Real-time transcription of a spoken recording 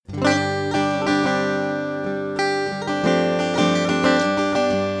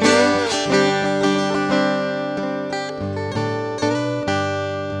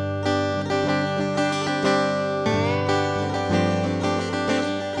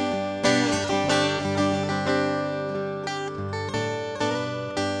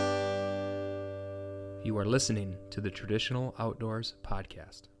are listening to the Traditional Outdoors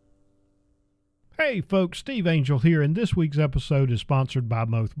Podcast. Hey folks, Steve Angel here, and this week's episode is sponsored by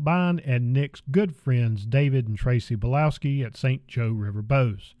both mine and Nick's good friends David and Tracy Belowski at St. Joe River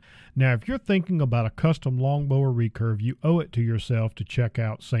Bows. Now, if you're thinking about a custom longbow or recurve, you owe it to yourself to check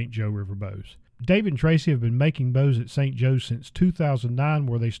out St. Joe River Bows. David and Tracy have been making bows at St. Joe since 2009,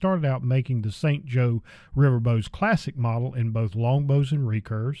 where they started out making the St. Joe River Bows Classic model in both longbows and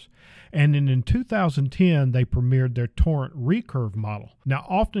recurves. And then in 2010, they premiered their Torrent recurve model. Now,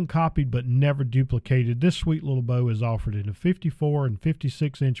 often copied but never duplicated, this sweet little bow is offered in the 54 and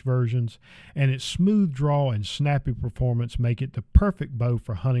 56-inch versions, and its smooth draw and snappy performance make it the perfect bow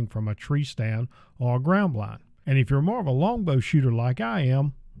for hunting from a tree stand or a ground blind. And if you're more of a longbow shooter like I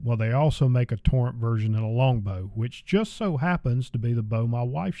am, well, they also make a Torrent version in a longbow, which just so happens to be the bow my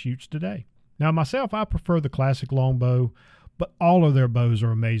wife shoots today. Now, myself, I prefer the classic longbow, but all of their bows are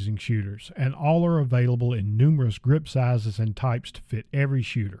amazing shooters, and all are available in numerous grip sizes and types to fit every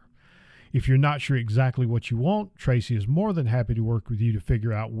shooter. If you're not sure exactly what you want, Tracy is more than happy to work with you to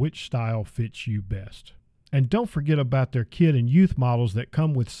figure out which style fits you best. And don't forget about their kid and youth models that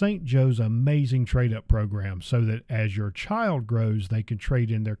come with St. Joe's amazing trade-up program, so that as your child grows, they can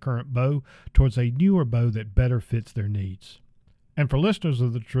trade in their current bow towards a newer bow that better fits their needs. And for listeners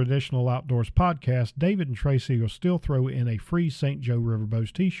of the Traditional Outdoors Podcast, David and Tracy will still throw in a free St. Joe River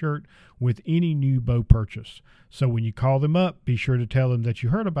Bows t-shirt with any new bow purchase. So when you call them up, be sure to tell them that you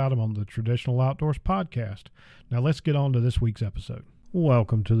heard about them on the Traditional Outdoors Podcast. Now let's get on to this week's episode.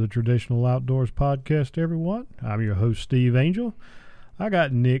 Welcome to the Traditional Outdoors Podcast, everyone. I'm your host, Steve Angel. I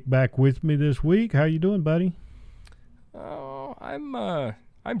got Nick back with me this week. How you doing, buddy? Oh,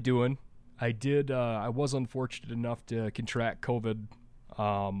 I'm doing. I was unfortunate enough to contract COVID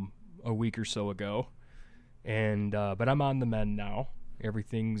a week or so ago, and but I'm on the mend now.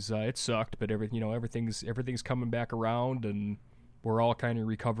 Everything's it sucked, but everything's coming back around, and we're all kind of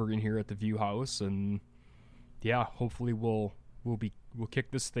recovering here at the View House, and yeah, hopefully we'll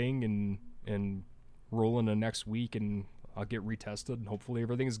kick this thing and roll into next week, and I'll get retested, and hopefully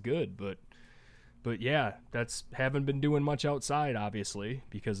everything's good. But yeah, haven't been doing much outside, obviously,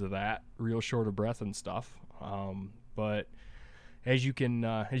 because of that. Real short of breath and stuff. But as you can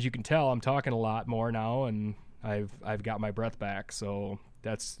tell, I'm talking a lot more now, and I've got my breath back, so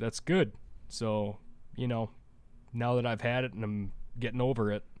that's good. So now that I've had it and I'm getting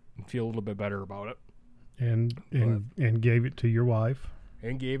over it, I feel a little bit better about it. And gave it to your wife.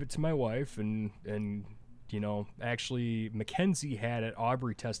 And gave it to my wife, and actually Mackenzie had it.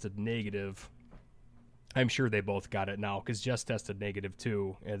 Aubrey tested negative. I'm sure they both got it now, because Jess tested negative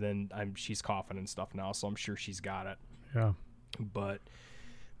too, and then she's coughing and stuff now, so I'm sure she's got it. Yeah. But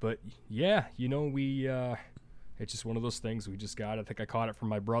yeah, we it's just one of those things we just got. I think I caught it from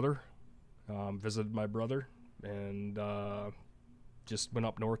my brother. Visited my brother, and just went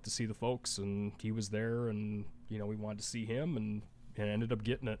up north to see the folks, and he was there, and we wanted to see him, and ended up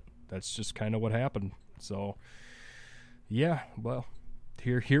getting it. That's just kind of what happened. So yeah, well,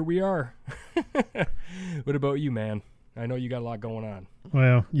 here we are. What about you, man? I know you got a lot going on.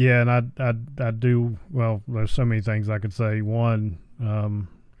 Well, yeah, and I do. Well, there's so many things I could say. One,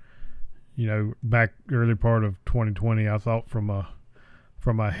 back early part of 2020, I thought from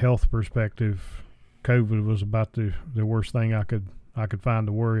a health perspective, COVID was about the worst thing I could find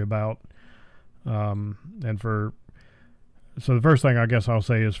to worry about. So the first thing I guess I'll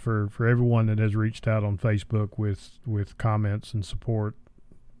say is for everyone that has reached out on Facebook with comments and support,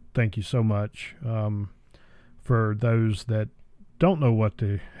 thank you so much. For those that don't know what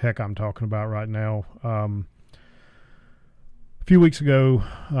the heck I'm talking about right now, a few weeks ago,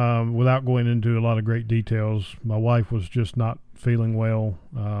 without going into a lot of great details, my wife was just not feeling well,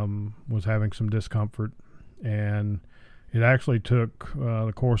 was having some discomfort, and it actually took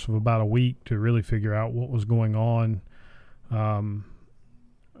the course of about a week to really figure out what was going on.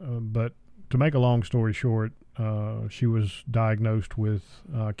 But to make a long story short, she was diagnosed with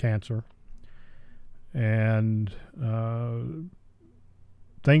cancer, and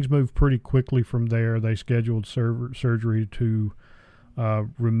things moved pretty quickly from there. They scheduled surgery to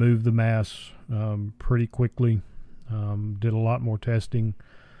remove the mass pretty quickly, did a lot more testing,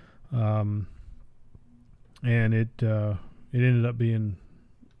 and it ended up being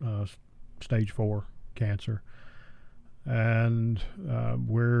stage 4 cancer. And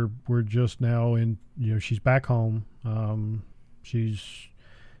we're just now in, she's back home. She's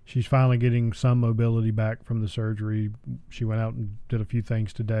finally getting some mobility back from the surgery. She went out and did a few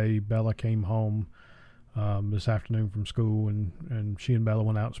things today. Bella came home this afternoon from school, and she and Bella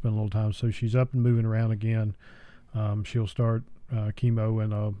went out and spent a little time. So she's up and moving around again. She'll start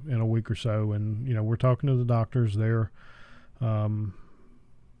chemo in a week or so, and we're talking to the doctors. They're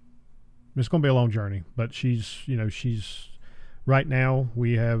it's going to be a long journey, but she's right now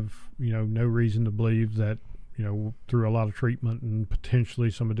we have no reason to believe that through a lot of treatment and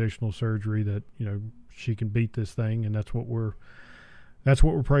potentially some additional surgery that she can beat this thing, and that's what we're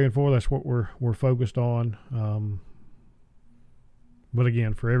praying for. That's what we're focused on. But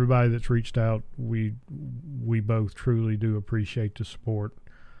again, for everybody that's reached out, we both truly do appreciate the support,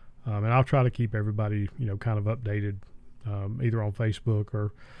 and I'll try to keep everybody kind of updated, either on Facebook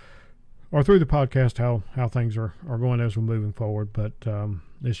or through the podcast how things are going as we're moving forward. But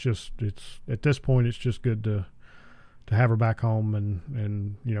it's at this point it's just good to have her back home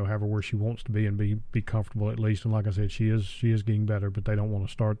and have her where she wants to be and be comfortable at least. And like I said, she is getting better, but they don't want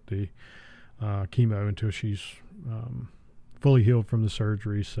to start the chemo until she's fully healed from the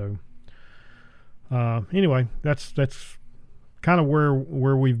surgery. So anyway, that's kind of where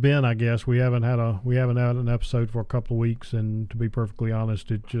we've been. I guess we haven't had an episode for a couple of weeks, and to be perfectly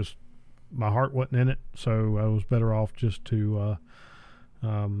honest, it just my heart wasn't in it, so I was better off just to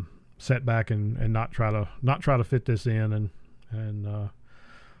set back and not try to fit this in,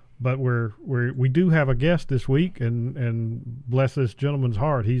 but we do have a guest this week, and bless this gentleman's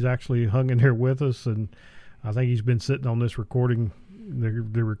heart, he's actually hung in there with us, and I think he's been sitting on this recording,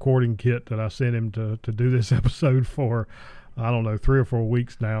 the recording kit that I sent him to do this episode for, I don't know, 3 or 4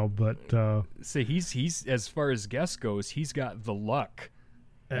 weeks now. But see, he's as far as guest goes, he's got the luck.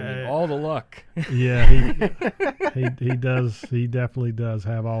 I mean, all the luck. Yeah, he does. He definitely does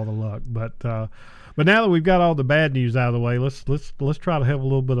have all the luck. But now that we've got all the bad news out of the way, let's try to have a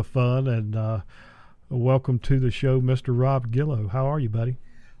little bit of fun. And welcome to the show, Mr. Rob Gillow. How are you, buddy?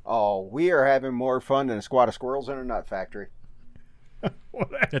 Oh, we are having more fun than a squad of squirrels in a nut factory.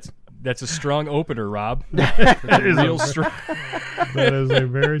 That's a strong opener, Rob. That is real strong. That is a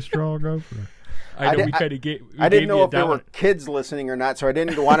very strong opener. I know I didn't know if there were kids listening or not, so I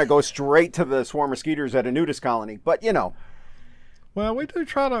didn't want to go straight to the swarm of mosquitoes at a nudist colony. But well, we do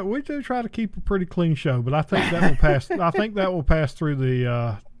try to keep a pretty clean show, but I think that will pass. I think that will pass through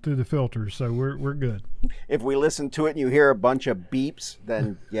the filters, so we're good. If we listen to it and you hear a bunch of beeps,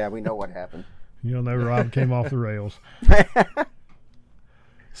 then yeah, we know what happened. You'll know Rob came off the rails.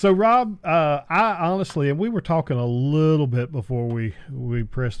 So Rob, I honestly, and we were talking a little bit before we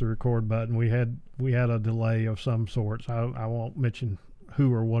pressed the record button. We had a delay of some sorts. I won't mention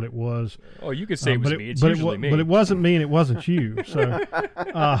who or what it was. Oh, you could say it was me. It's usually me. But it wasn't me, and it wasn't you. So,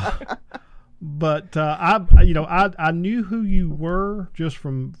 I knew who you were just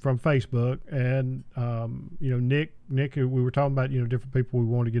from Facebook, and Nick, we were talking about different people we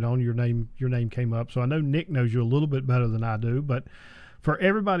wanted to get on. Your name came up, so I know Nick knows you a little bit better than I do, but. For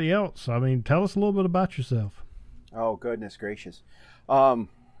everybody else, I mean, tell us a little bit about yourself. Oh, goodness gracious. I've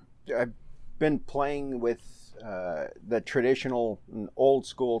been playing with the traditional and old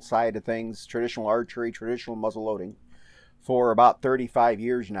school side of things, traditional archery, traditional muzzle loading, for about 35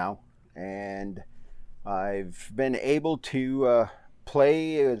 years now. And I've been able to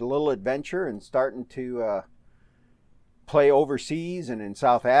play a little adventure and starting to play overseas and in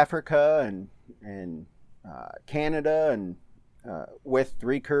South Africa and Canada and with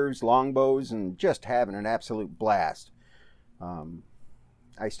recurves, longbows, and just having an absolute blast.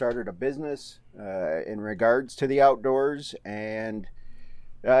 I started a business in regards to the outdoors and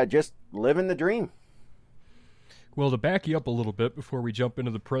just living the dream. Well, to back you up a little bit before we jump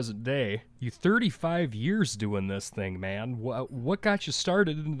into the present day, you 35 years doing this thing, man. What got you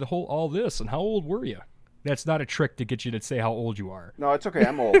started into all this, and how old were you? That's not a trick to get you to say how old you are. No, it's okay.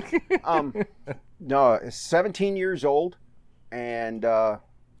 I'm old. 17 years old. And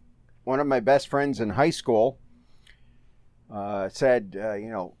one of my best friends in high school said,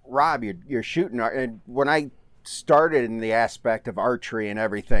 Rob, you're shooting. And when I started in the aspect of archery and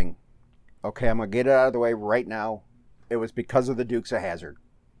everything, okay, I'm going to get it out of the way right now. It was because of the Dukes of Hazzard.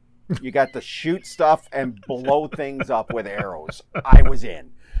 You got to shoot stuff and blow things up with arrows. I was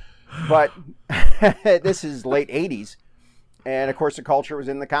in. But this is late 80s. And, of course, the culture was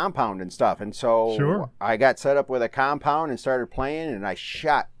in the compound and stuff. And so sure. I got set up with a compound and started playing, and I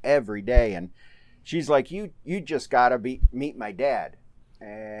shot every day. And she's like, you just got to meet my dad.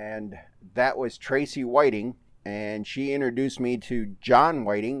 And that was Tracy Whiting. And she introduced me to John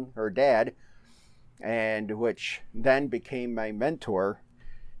Whiting, her dad, and which then became my mentor.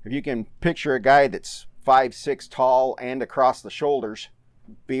 If you can picture a guy that's 5'6" tall and across the shoulders,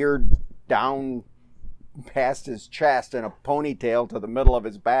 beard down past his chest and a ponytail to the middle of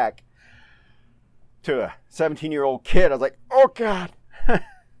his back, to a 17-year-old kid, I was like, oh God.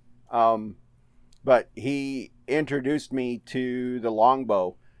 But he introduced me to the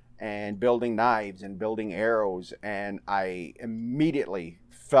longbow and building knives and building arrows, and I immediately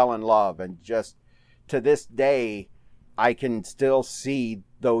fell in love. And just to this day, I can still see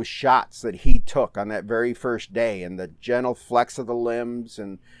those shots that he took on that very first day, and the gentle flex of the limbs,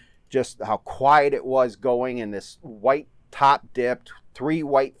 and just how quiet it was going in this white top dipped, 3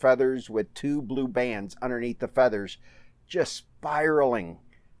 white feathers with 2 blue bands underneath the feathers, just spiraling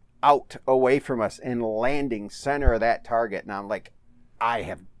out away from us and landing center of that target. And I'm like, I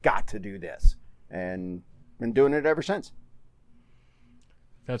have got to do this, and been doing it ever since.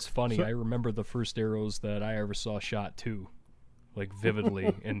 That's funny. So, I remember the first arrows that I ever saw shot too, like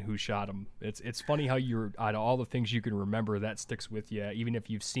vividly, and who shot them. It's funny how you're, out of all the things you can remember, that sticks with you. Even if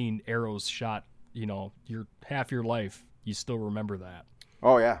you've seen arrows shot, your half your life, you still remember that.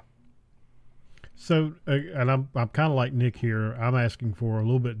 Oh yeah. So, and I'm kind of like Nick here. I'm asking for a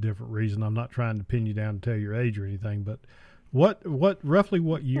little bit different reason. I'm not trying to pin you down and tell your age or anything, but roughly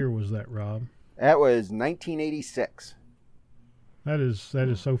what year was that, Rob? That was 1986. That is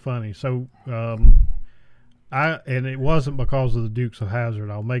so funny. So, and it wasn't because of the Dukes of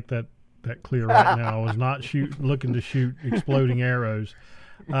Hazzard. I'll make that clear right now. I was not looking to shoot exploding arrows,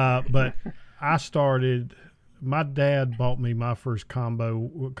 but I started. My dad bought me my first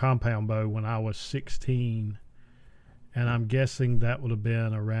compound bow when I was 16, and I'm guessing that would have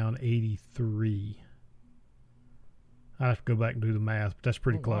been around 83. I have to go back and do the math, but that's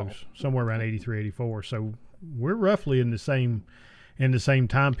pretty close. Wow. Somewhere around 83, 84. So we're roughly in the same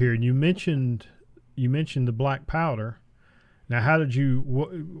time period. You mentioned the black powder. Now, how did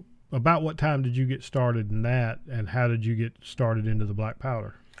you? About what time did you get started in that, and how did you get started into the black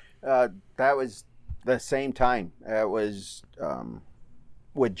powder? That was the same time. It was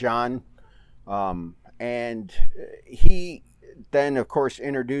with John, and he then, of course,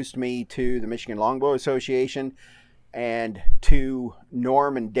 introduced me to the Michigan Longbow Association and to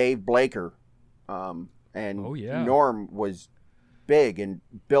Norm and Dave Blaker. And oh, yeah. Norm was big in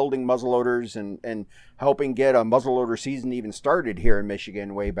building muzzleloaders and helping get a muzzleloader season even started here in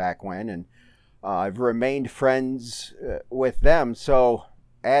Michigan way back when. And I've remained friends with them. So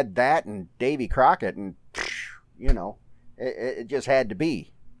add that and Davy Crockett, and it just had to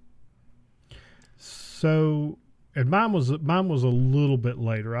be. So, and mine was a little bit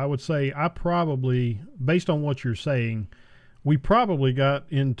later. I would say I probably, based on what you're saying, we probably got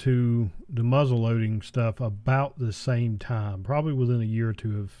into the muzzleloading stuff about the same time, probably within a year or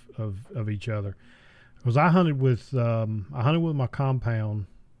two of each other. Because I hunted with my compound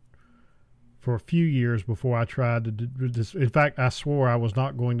for a few years before I tried to do this. In fact, I swore I was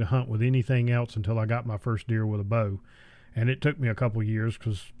not going to hunt with anything else until I got my first deer with a bow. And it took me a couple of years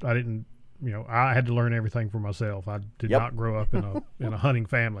because I didn't, I had to learn everything for myself. I did not grow up in a hunting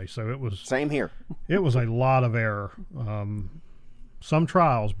family. So it was... Same here. It was a lot of error. Some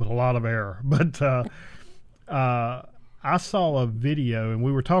trials, but a lot of error. But I saw a video, and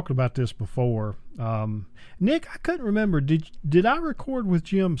we were talking about this before. Nick, I couldn't remember. Did I record with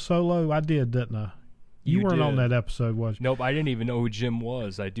Jim solo? I did, didn't I? You weren't on that episode, was you? Nope, I didn't even know who Jim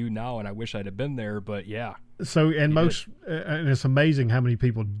was. I do now, and I wish I'd have been there, but yeah. So, and and it's amazing how many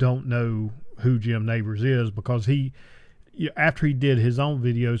people don't know who Jim Neighbors is, because after he did his own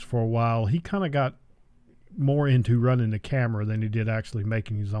videos for a while, he kind of got more into running the camera than he did actually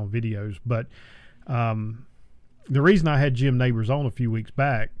making his own videos. But the reason I had Jim Neighbors on a few weeks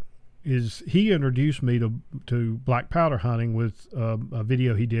back is he introduced me to black powder hunting with a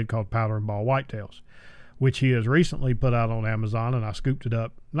video he did called Powder and Ball Whitetails, which he has recently put out on Amazon, and I scooped it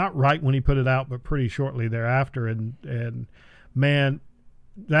up, not right when he put it out, but pretty shortly thereafter. And man,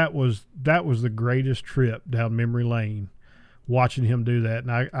 that was the greatest trip down memory lane, watching him do that.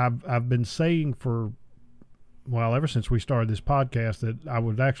 And I've been saying ever since we started this podcast, that I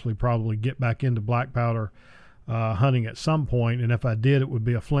would actually probably get back into black powder hunting at some point, and if I did, it would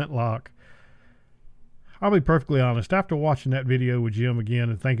be a flintlock. I'll be perfectly honest, after watching that video with Jim again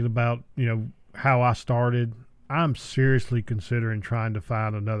and thinking about how I started, I'm seriously considering trying to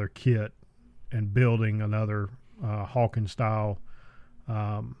find another kit and building another Hawkins style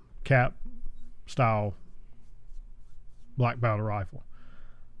cap style black powder rifle.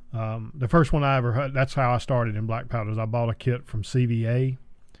 The first one I ever had, that's how I started in black powders. I bought a kit from CVA,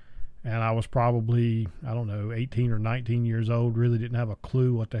 and I was probably, 18 or 19 years old, really didn't have a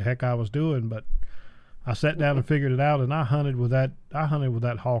clue what the heck I was doing, but I sat down and figured it out, and I hunted with that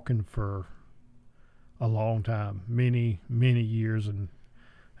Hawkins for a long time, many years, and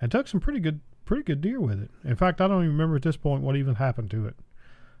took some pretty good deer with it. In fact, I don't even remember at this point what even happened to it.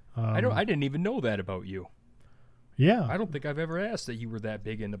 I didn't even know that about you. Yeah. I don't think I've ever asked that you were that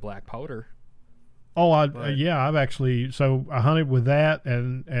big into black powder. Oh, I've actually, so I hunted with that,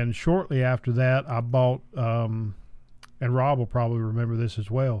 and shortly after that, I bought, and Rob will probably remember this as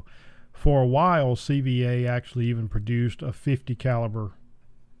well. For a while, CVA actually even produced a 50 caliber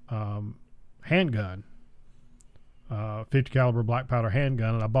handgun, 50 caliber black powder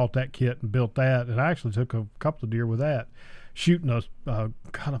handgun, and I bought that kit and built that, and I actually took a couple of deer with that, shooting a God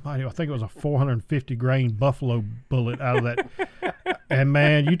almighty, I think it was a 450 grain buffalo bullet out of that. And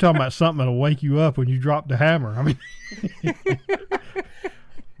man, you talking about something that'll wake you up when you drop the hammer. I mean,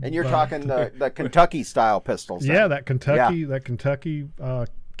 and you're talking the Kentucky style pistols. Yeah, that Kentucky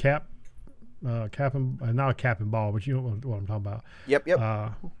cap and not a cap and ball, but you know what I'm talking about. Yep.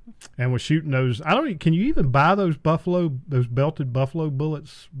 And was shooting those. Can you even buy those belted buffalo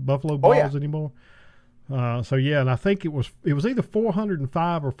bullets, balls anymore? So yeah, and I think it was either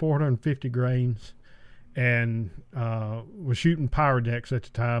 405 or 450 grains. And was shooting Pyrodex at the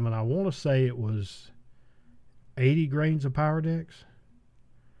time, and I want to say it was 80 grains of Pyrodex.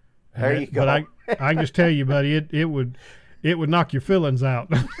 There you go. But I can just tell you, buddy, it would knock your feelings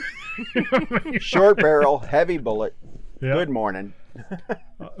out. Short barrel, heavy bullet. Yep. Good morning.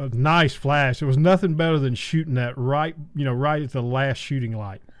 A nice flash. It was nothing better than shooting that right at the last shooting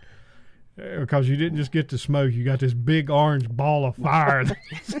light. Because you didn't just get the smoke, you got this big orange ball of fire.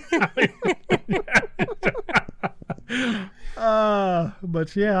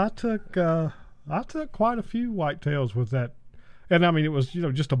 But yeah, I took quite a few whitetails with that, and I mean it was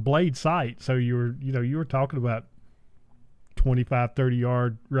just a blade sight, so you were talking about 25, 30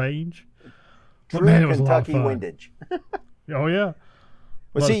 yard range. True Kentucky windage. Oh yeah,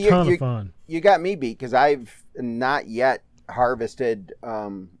 well, see, ton of fun. You got me beat because I've not yet harvested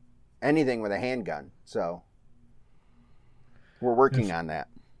anything with a handgun, so we're working on that.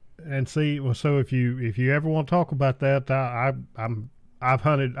 And see, well, so if you ever want to talk about that, I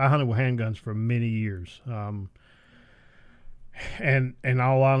hunted with handguns for many years. And in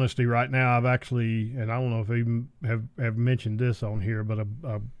all honesty, right now I've actually, and I don't know if I even have mentioned this on here, but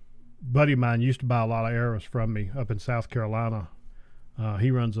a buddy of mine used to buy a lot of arrows from me up in South Carolina.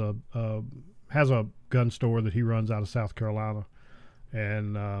 He runs has a gun store that he runs out of South Carolina.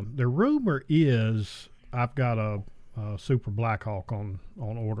 And the rumor is I've got a Super Blackhawk on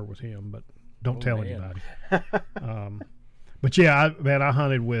order with him, but don't tell anybody. But yeah, I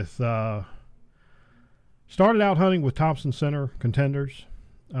hunted with, started out hunting with Thompson Center Contenders.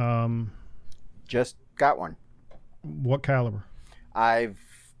 Just got one. What caliber?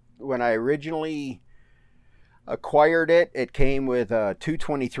 When I originally acquired it, it came with a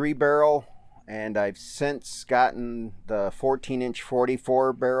 223 barrel. And I've since gotten the 14-inch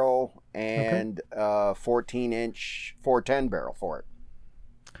 44 barrel and 14-inch 410 barrel for it.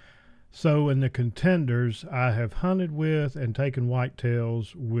 So in the Contenders, I have hunted with and taken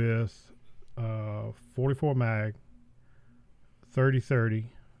whitetails with 44 mag, 30-30,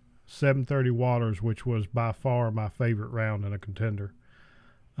 730 Waters, which was by far my favorite round in a Contender,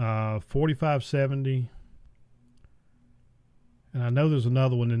 45-70. And I know there's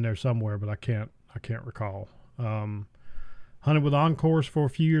another one in there somewhere, but I can't recall. Hunted with Encores for a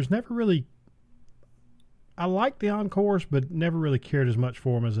few years. Never really. I liked the Encores, but never really cared as much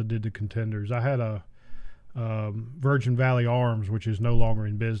for them as I did the Contenders. I had a Virgin Valley Arms, which is no longer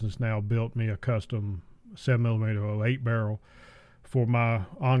in business now, built me a custom 7mm 08 barrel for my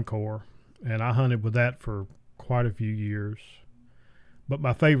Encore, and I hunted with that for quite a few years. But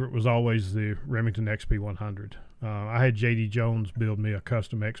my favorite was always the Remington XP100. I had J.D. Jones build me a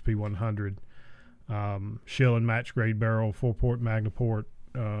custom XP100 Schilling match grade barrel, 4-port Magnaport.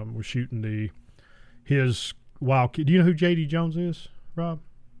 Was shooting his Wildcat. Do you know who J.D. Jones is, Rob?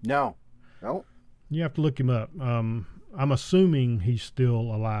 No. You have to look him up. I'm assuming he's still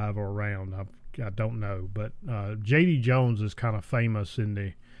alive or around. I don't know, but J.D. Jones is kind of famous in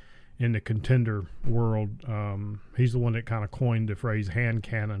the Contender world. He's the one that kind of coined the phrase hand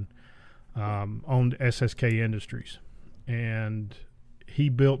cannon. Owned SSK Industries, and he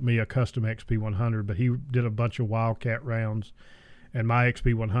built me a custom XP100, but he did a bunch of Wildcat rounds, and my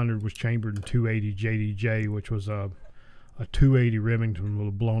XP100 was chambered in 280 JDJ, which was a 280 Remington with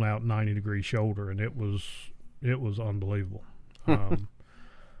a blown out 90-degree shoulder, and it was unbelievable. And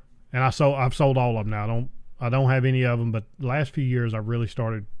I've sold all of them now. I don't have any of them, but the last few years I've really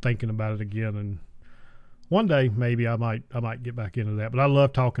started thinking about it again, and one day maybe I might get back into that, but I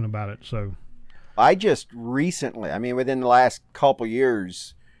love talking about it. So I just recently, within the last couple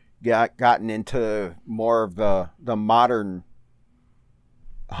years, gotten into more of the modern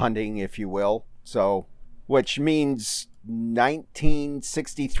hunting, if you will. So, which means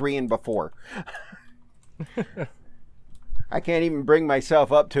 1963 and before. I can't even bring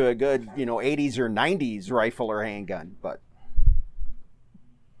myself up to a good, 80s or 90s rifle or handgun, but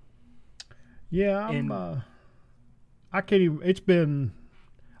yeah, I can't even.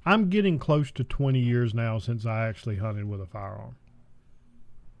 I'm getting close to 20 years now since I actually hunted with a firearm.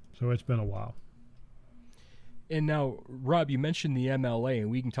 So it's been a while. And now, Rob, you mentioned the MLA, and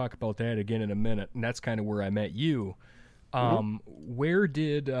we can talk about that again in a minute. And that's kind of where I met you. Where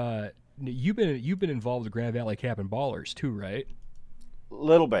did you've been involved with Grand Valley Cap and Ballers too, right?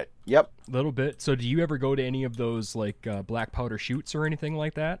 Little bit, yep. Little bit. So, do you ever go to any of those like black powder shoots or anything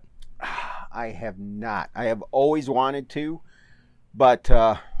like that? I have not. I have always wanted to, but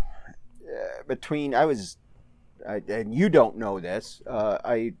and you don't know this.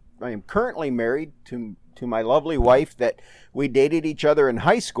 I am currently married to my lovely wife that we dated each other in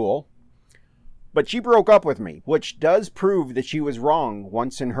high school, but she broke up with me, which does prove that she was wrong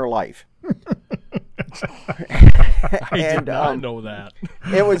once in her life. I did not know that.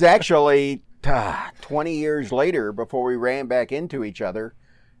 It was actually 20 years later before we ran back into each other,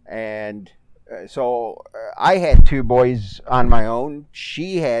 and so I had 2 boys on my own.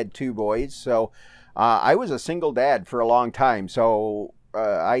 She had 2 boys, so I was a single dad for a long time. So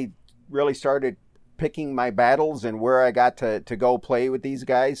I really started picking my battles and where I got to go play with these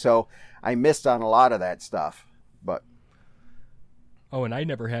guys. So I missed on a lot of that stuff. But and I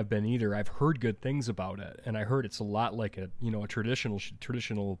never have been either. I've heard good things about it, and I heard it's a lot like a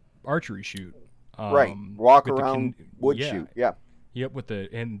traditional archery shoot. Right, walk around wood shoot. Yeah. Yep,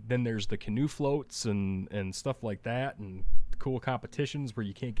 and then there's the canoe floats and stuff like that, and cool competitions where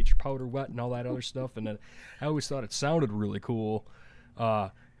you can't get your powder wet and all that other stuff. And I always thought it sounded really cool.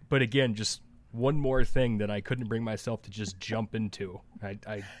 But again, just one more thing that I couldn't bring myself to just jump into.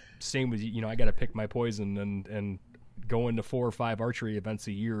 I same with you. I got to pick my poison, and going to 4 or 5 archery events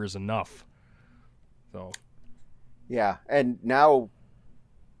a year is enough. So. Yeah, and now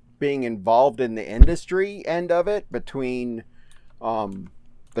being involved in the industry end of it between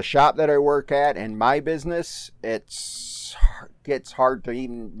the shop that I work at and my business, gets hard to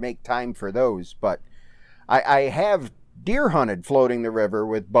even make time for those. But I have deer hunted floating the river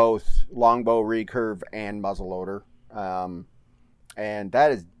with both longbow, recurve, and muzzleloader, and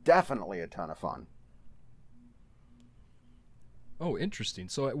that is definitely a ton of fun. Oh, interesting.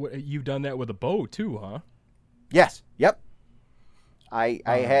 So you've done that with a bow too, huh? Yes. Yep. I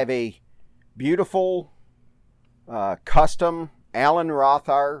have a beautiful custom Allen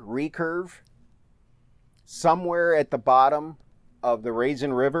Rothar recurve somewhere at the bottom of the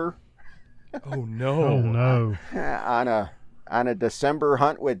Raisin River. Oh no! Oh no! On a December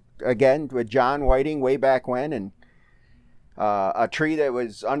hunt with John Whiting way back when, and a tree that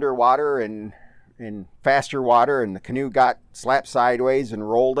was underwater and in faster water, and the canoe got slapped sideways and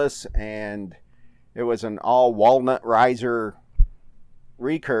rolled us, and it was an all walnut riser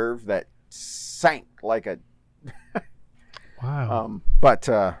recurve that sank like a wow. But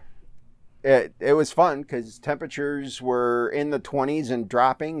it was fun because temperatures were in the 20s and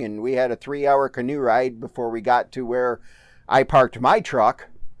dropping, and we had a 3-hour canoe ride before we got to where I parked my truck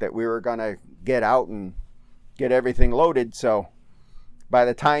that we were going to get out and get everything loaded. So by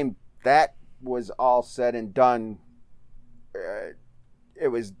the time that was all said and done, it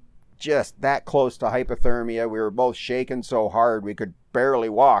was just that close to hypothermia. We were both shaking so hard we could barely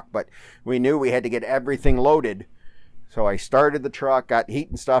walk, but we knew we had to get everything loaded. So I started the truck, got heat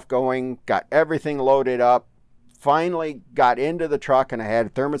and stuff going, got everything loaded up, finally got into the truck, and I had a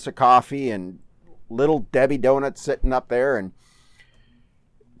thermos of coffee and little Debbie donuts sitting up there, and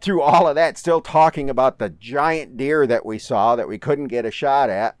through all of that still talking about the giant deer that we saw that we couldn't get a shot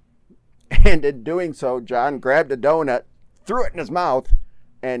at. And in doing so, John grabbed a donut, threw it in his mouth,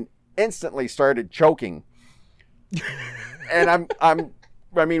 and instantly started choking. And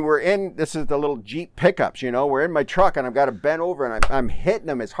this is the little Jeep pickups, we're in my truck, and I've got to bend over, and I'm hitting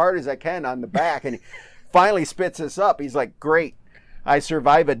him as hard as I can on the back, and he finally spits this up. He's like, great, I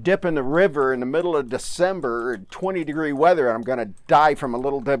survive a dip in the river in the middle of December, 20-degree weather, and I'm going to die from a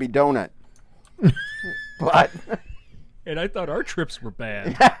little Debbie donut. But... And I thought our trips were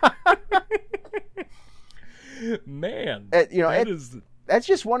bad. Man, that's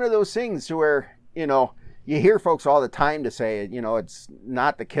just one of those things to where, you hear folks all the time to say, it's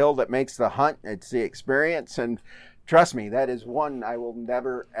not the kill that makes the hunt, it's the experience. And trust me, that is one I will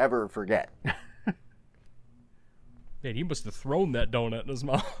never, ever forget. Man, he must have thrown that donut in his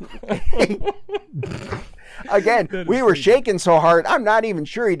mouth. Again, we were shaking so hard, I'm not even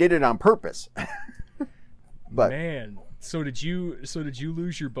sure he did it on purpose. But man, so did you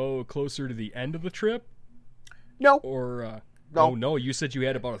lose your bow closer to the end of the trip? No. Or No. Oh no, you said you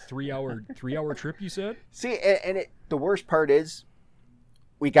had about a 3-hour trip. You said. See, and the worst part is,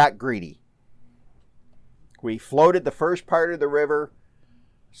 we got greedy. We floated the first part of the river,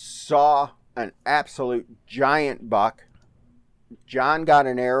 saw an absolute giant buck. John got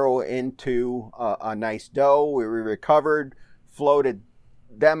an arrow into a nice doe. We recovered, floated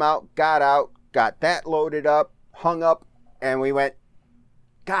them out, got that loaded up, hung up, and we went,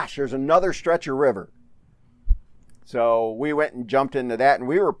 gosh, there's another stretch of river. So we went and jumped into that, and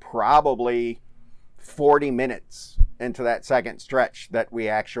we were probably 40 minutes into that second stretch that we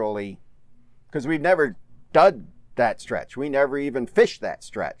actually, because we've never done that stretch. We never even fished that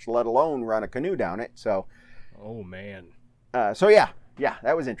stretch, let alone run a canoe down it. So, oh man. So yeah,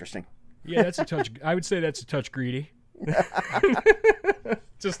 that was interesting. Yeah, that's a touch. I would say that's a touch greedy.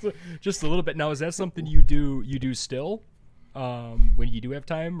 just a little bit. Now, is that something you do still when you do have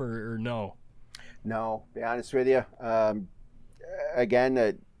time, or no? No, to be honest with you.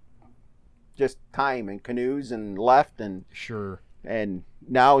 Again, just time and canoes and left and sure. And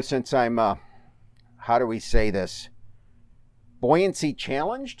now since I'm, how do we say this? Buoyancy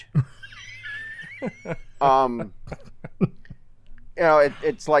challenged.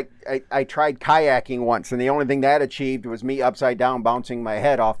 It's like I tried kayaking once, and the only thing that achieved was me upside down bouncing my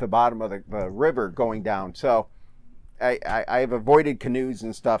head off the bottom of the river going down. So I've avoided canoes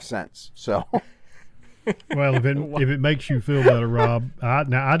and stuff since. So. Well, if it makes you feel better, Rob,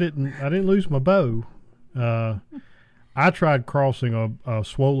 I didn't lose my bow. I tried crossing a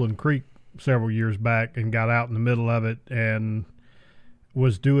swollen creek several years back and got out in the middle of it and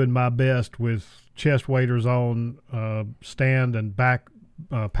was doing my best with chest waders on, stand and pack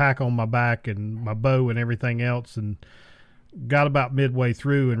on my back and my bow and everything else, and got about midway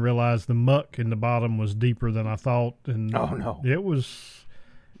through and realized the muck in the bottom was deeper than I thought. And oh no, it was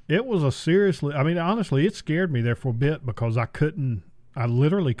a seriously, I mean, honestly, it scared me there for a bit because I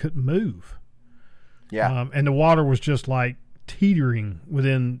literally couldn't move. Yeah. And the water was just like teetering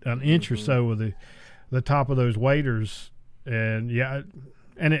within an inch or so of the top of those waders. And yeah,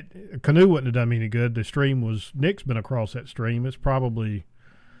 and a canoe wouldn't have done me any good. The stream Nick's been across that stream. It's probably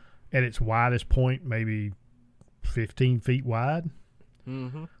at its widest point, maybe 15 feet wide.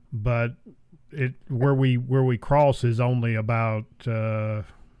 Mm-hmm. But where we cross is only about,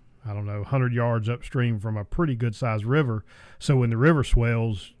 100 yards upstream from a pretty good sized river. So when the river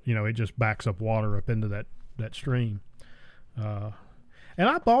swells, it just backs up water up into that stream. And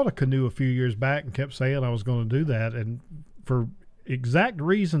I bought a canoe a few years back and kept saying I was going to do that. And for exact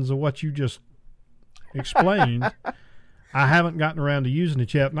reasons of what you just explained, I haven't gotten around to using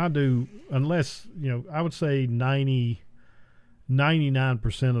it yet. And I do, unless, I would say 99%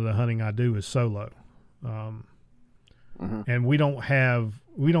 of the hunting I do is solo. And we don't have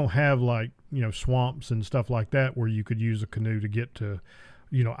like, swamps and stuff like that where you could use a canoe to get to,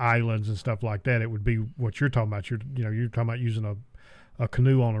 islands and stuff like that. It would be what you're talking about. You're talking about using a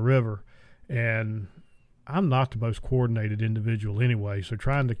canoe on a river, and I'm not the most coordinated individual anyway. So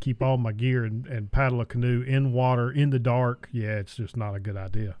trying to keep all my gear and paddle a canoe in water in the dark, it's just not a good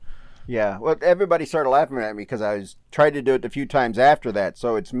idea. Yeah, well, everybody started laughing at me because I tried to do it a few times after that.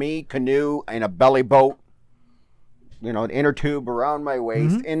 So it's me, canoe, and a belly boat. An inner tube around my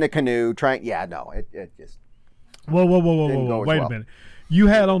waist in the canoe. It just. Whoa! Wait a minute. You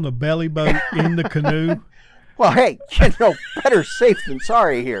had on the belly boat in the canoe. Well, hey, better safe than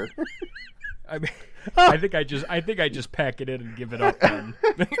sorry here. I mean, I think I just pack it in and give it up. Then.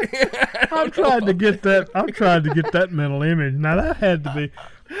 I'm trying to get that mental image. Now that had to be.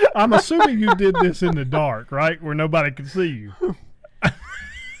 I'm assuming you did this in the dark, right, where nobody could see you.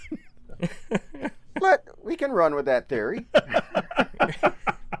 We can run with that theory.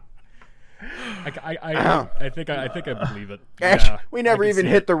 I think I believe it. Actually, we never even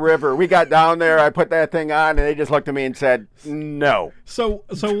hit the river. We got down there. I put that thing on, and they just looked at me and said, "No." So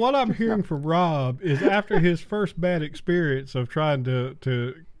what I'm hearing from Rob is after his first bad experience of trying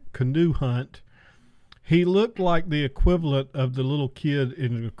to canoe hunt, he looked like the equivalent of the little kid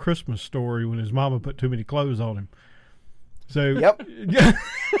in the Christmas Story when his mama put too many clothes on him. So yep,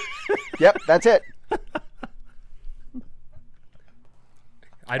 yep, that's it.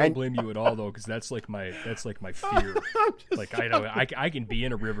 I don't blame you at all though, because that's like my fear. Like I can be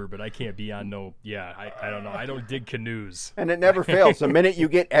in a river, but I can't be on I don't know. I don't dig canoes. And it never fails. The minute you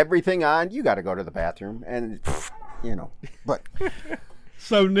get everything on, you got to go to the bathroom, and But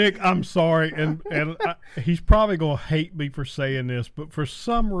so Nick, I'm sorry, and he's probably gonna hate me for saying this, but for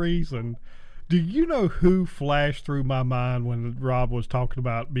some reason, do you know who flashed through my mind when Rob was talking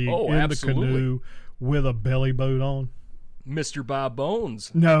about being in absolutely. the canoe with a belly boat on? Mr. Bob Bones.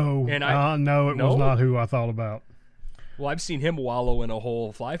 No, and no, it was not who I thought about. Well, I've seen him wallow in a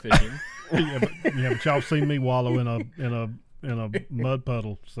hole fly fishing. but y'all seen me wallow in a mud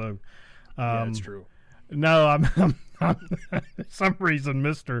puddle. So, Yeah, that's true. No, I'm for some reason,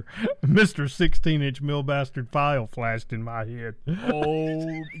 Mr. 16-inch mill bastard file flashed in my head.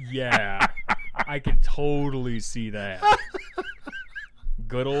 Oh, yeah. I can totally see that.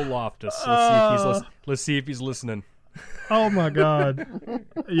 Good old Loftus. Let's see if he's listening. Oh, my God.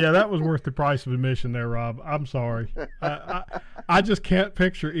 Yeah, that was worth the price of admission there, Rob. I'm sorry. I just can't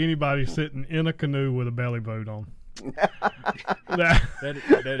picture anybody sitting in a canoe with a belly boat on.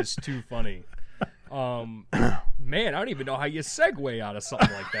 That is too funny. Man, I don't even know how you segue out of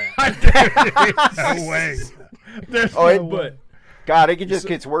something like that. No way. There's Oh, no it- way. God, it just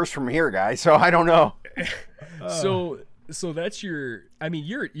gets worse from here, guys. So I don't know. So that's your. I mean,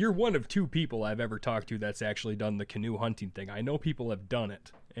 you're one of two people I've ever talked to that's actually done the canoe hunting thing. I know people have done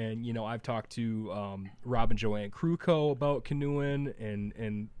it, and I've talked to Rob and Joanne Kruko about canoeing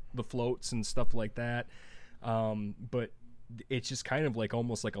and the floats and stuff like that. But it's just kind of like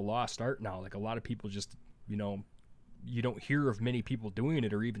almost like a lost art now. Like a lot of people just you don't hear of many people doing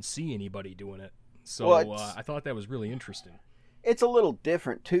it or even see anybody doing it. So Well, I thought that was really interesting. It's a little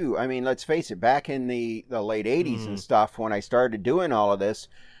different too. I mean, let's face it, back in the late 80s and stuff, when I started doing all of this,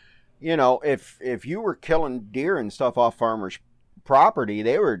 if you were killing deer and stuff off farmers' property,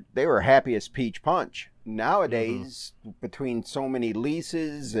 they were happy as peach punch. Nowadays, between so many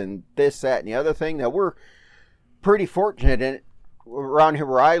leases and this, that, and the other thing, that we're pretty fortunate in around here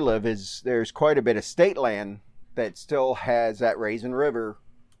where I live there's quite a bit of state land that still has that Raisin River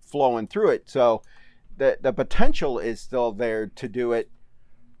flowing through it. So the potential is still there to do it.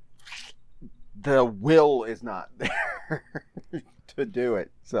 The will is not there to do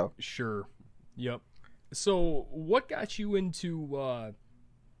it. So Sure. Yep. So what got you into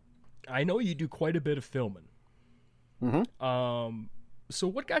I know you do quite a bit of filming. Mhm. So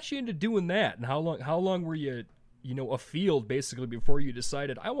what got you into doing that, and how long were you afield basically before you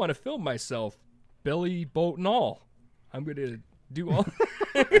decided I want to film myself, belly, boat and all? I'm going to do all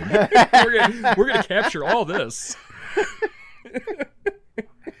we're gonna capture all this.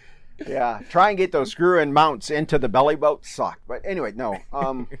 yeah, try and get those screw-in mounts into the belly boat suck. But anyway, no.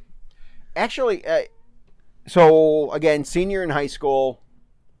 Actually, so again, senior in high school,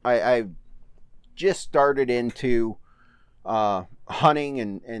 I just started into hunting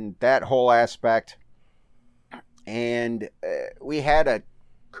and that whole aspect. And we had a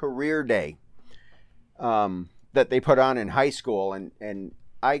career day that they put on in high school, and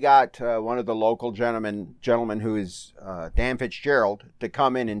I got one of the local gentlemen who is Dan Fitzgerald to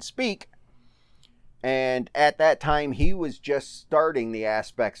come in and speak. And at that time, he was just starting the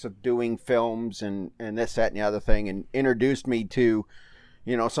aspects of doing films and this, that, and the other thing, and introduced me to,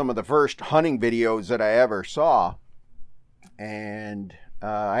 some of the first hunting videos that I ever saw. And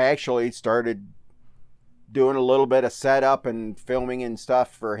I actually started doing a little bit of setup and filming and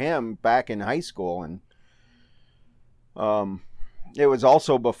stuff for him back in high school. And it was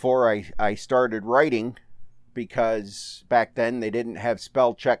also before I started writing, because back then they didn't have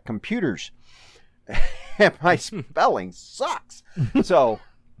spell check computers. And my spelling sucks. So,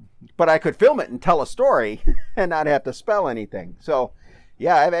 but I could film it and tell a story and not have to spell anything. So,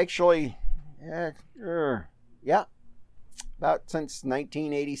 yeah, I've actually, about since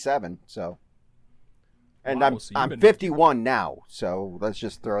 1987. So, and Wow, so I'm 51 now. So let's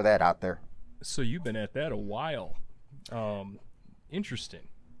just throw that out there. So you've been at that a while. Interesting.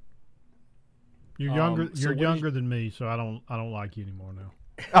 You're younger. so You're what younger than me, so I don't like you anymore now.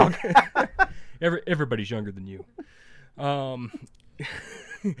 Everybody's younger than you.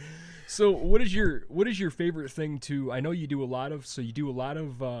 So what is your favorite thing to? I know you do a lot of how-to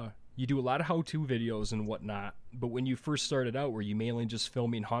videos and whatnot. But when you first started out, were you mainly just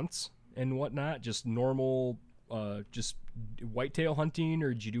filming hunts and whatnot, just normal, just whitetail hunting,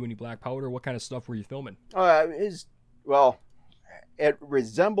 or did you do any black powder? What kind of stuff were you filming? It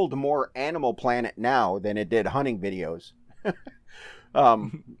resembled more Animal Planet now than it did hunting videos.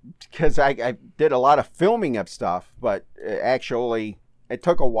 Because I did a lot of filming of stuff, but actually it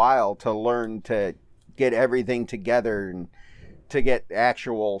took a while to learn to get everything together and to get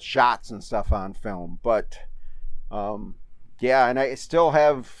actual shots and stuff on film. But yeah, and I still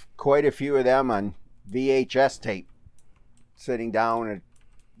have quite a few of them on VHS tape sitting down at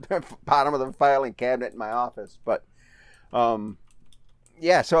the bottom of the filing cabinet in my office. But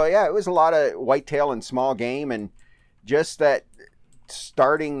yeah, so yeah, it was a lot of whitetail and small game, and just that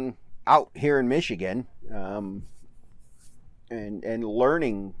starting out here in Michigan, and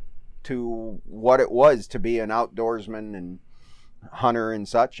learning to what it was to be an outdoorsman and hunter and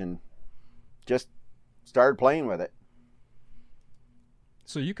such, and just started playing with it.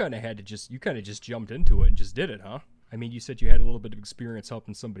 So you kind of just jumped into it and just did it, huh? I mean, you said you had a little bit of experience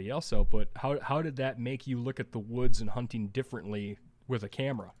helping somebody else out, but how did that make you look at the woods and hunting differently with a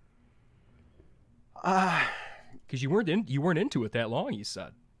camera? Because you weren't into it that long, you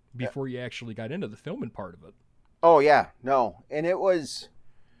said, before you actually got into the filming part of it. Oh yeah, no, and it was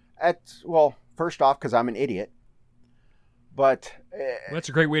first off, because I'm an idiot, but that's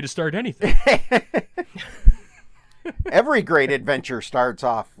a great way to start anything. Every great adventure starts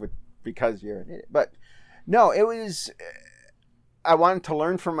off with because you're an idiot, but. No, it was, I wanted to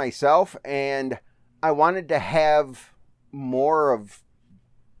learn for myself, and I wanted to have more of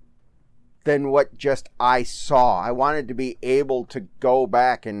than what just I saw. I wanted to be able to go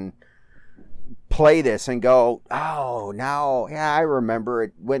back and play this and go, oh, now, yeah, I remember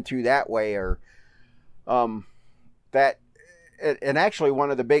it went through that way, or that, and actually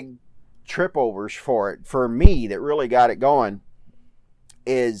one of the big trip overs for me that really got it going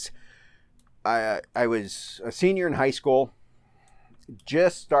is I was a senior in high school,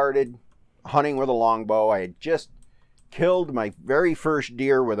 just started hunting with a longbow. I had just killed my very first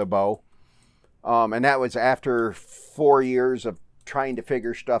deer with a bow, and that was after 4 years of trying to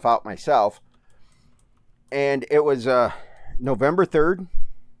figure stuff out myself. And it was November 3rd,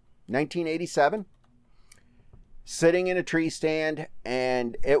 1987, sitting in a tree stand,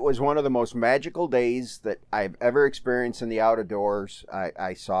 and it was one of the most magical days that I've ever experienced in the outdoors.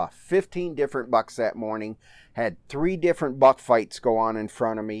 I saw 15 different bucks that morning, had 3 different buck fights go on in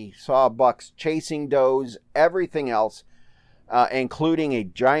front of me, saw bucks chasing does, everything else, including a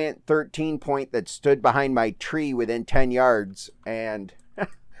giant 13-point that stood behind my tree within 10 yards. And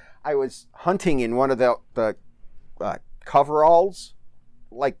I was hunting in one of the coveralls,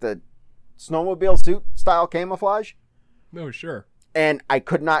 like the snowmobile suit style camouflage. No, sure. And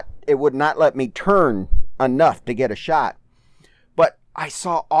it would not let me turn enough to get a shot. But I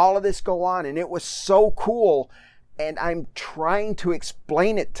saw all of this go on, and it was so cool. And I'm trying to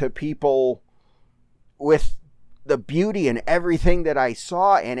explain it to people with the beauty and everything that I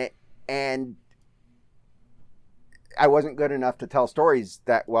saw in it. And I wasn't good enough to tell stories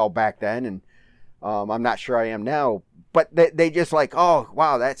that well back then. And I'm not sure I am now. But they just like, oh,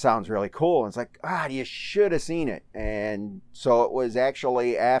 wow, that sounds really cool. And it's like, you should have seen it. And so it was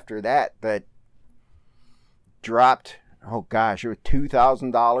actually after that dropped, oh gosh, it was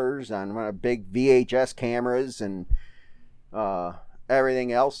 $2,000 on one of big VHS cameras and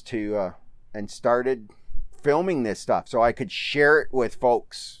everything else and started filming this stuff so I could share it with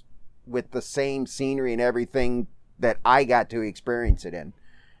folks with the same scenery and everything that I got to experience it in.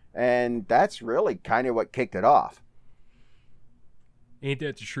 And that's really kind of what kicked it off. Ain't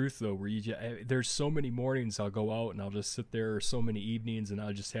that the truth, though, where there's so many mornings I'll go out and I'll just sit there, or so many evenings, and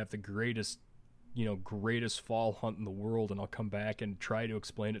I'll just have the greatest fall hunt in the world, and I'll come back and try to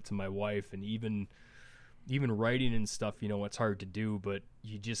explain it to my wife, and even writing and stuff, it's hard to do, but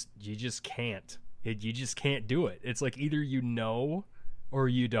you just can't. You just can't do it. It's like either you know or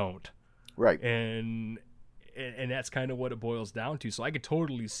you don't. Right. And that's kind of what it boils down to. So I could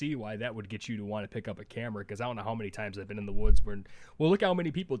totally see why that would get you to want to pick up a camera, because I don't know how many times I've been in the woods look how many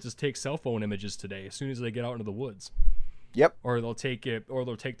people just take cell phone images today as soon as they get out into the woods. Yep. Or they'll take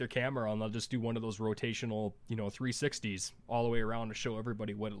their camera and they'll just do one of those rotational, 360s all the way around to show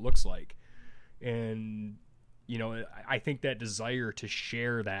everybody what it looks like. And, I think that desire to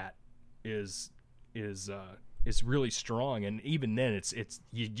share that is really strong. And even then it's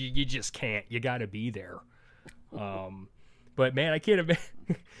you just can't, you got to be there. But man, I can't imagine.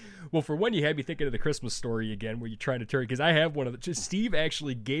 Well, for one, you had me thinking of the Christmas Story again, where you're trying to turn, because I have one of Steve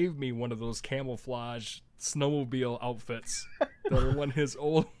actually gave me one of those camouflage snowmobile outfits that are one of his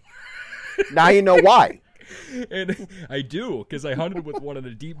old. Now you know why. And I do, because I hunted with one in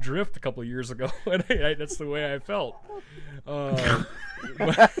the Deep Drift a couple of years ago, and that's the way I felt.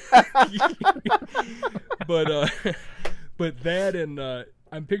 But that, and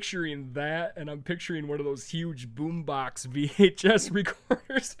I'm picturing that, and I'm picturing one of those huge boombox VHS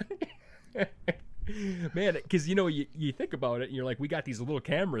recorders. Man, because you think about it, and you're like, we got these little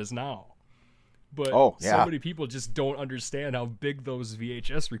cameras now. But so many people just don't understand how big those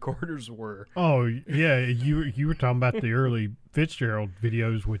VHS recorders were. Oh, yeah. You were talking about the early Fitzgerald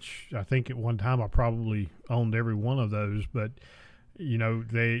videos, which I think at one time I probably owned every one of those. But, you had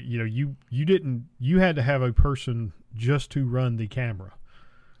to have a person just to run the camera.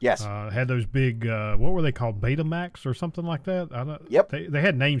 Yes. Had those big, what were they called? Betamax or something like that? Yep. They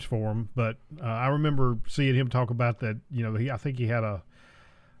had names for them, but I remember seeing him talk about that. I think he had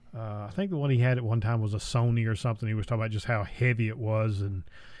I think the one he had at one time was a Sony or something. He was talking about just how heavy it was, and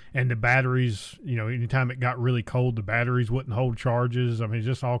and the batteries, anytime it got really cold, the batteries wouldn't hold charges. I mean,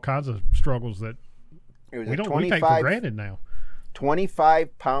 just all kinds of struggles that we take for granted now.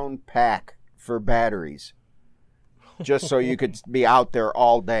 25-pound pack for batteries, just so you could be out there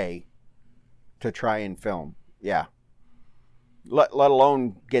all day to try and film. Yeah. Let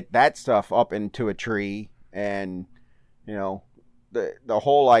alone get that stuff up into a tree, and the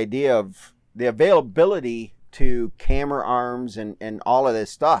whole idea of the availability to camera arms and all of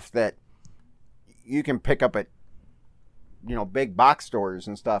this stuff that you can pick up at big box stores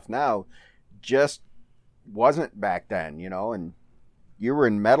and stuff now just wasn't back then, and you were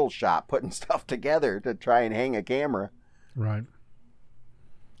in metal shop putting stuff together to try and hang a camera. Right.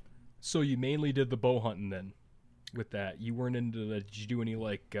 So you mainly did the bow hunting then with that. You weren't into the, did you do any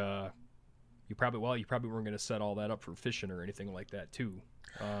you probably weren't going to set all that up for fishing or anything like that too.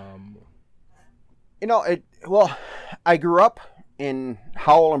 I grew up in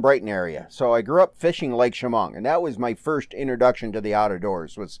Howell and Brighton area. So I grew up fishing Lake Chemung, and that was my first introduction to the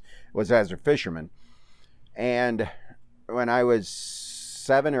outdoors was as a fisherman. And when I was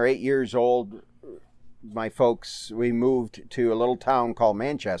 7 or 8 years old, my folks, we moved to a little town called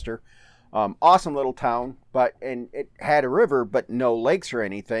Manchester. Awesome little town, and it had a river, but no lakes or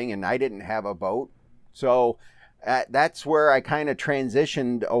anything, and I didn't have a boat. So that's where I kind of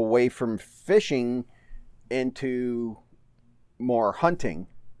transitioned away from fishing into more hunting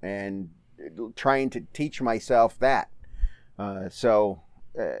and trying to teach myself that.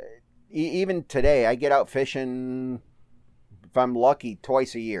 Even today, I get out fishing, if I'm lucky,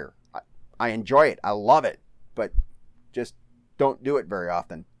 twice a year. I enjoy it. I love it, but just don't do it very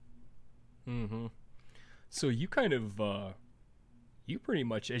often. Mm-hmm. So you kind of, you pretty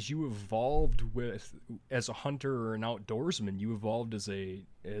much, as you evolved as a hunter or an outdoorsman, you evolved it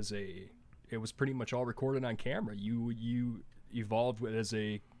was pretty much all recorded on camera. You evolved as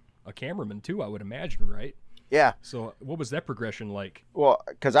a cameraman too, I would imagine, right? Yeah. So what was that progression like? Well,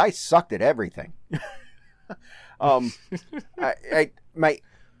 because I sucked at everything. My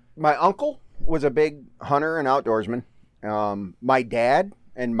uncle was a big hunter and outdoorsman. My dad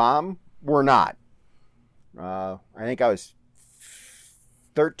and mom were not. I think I was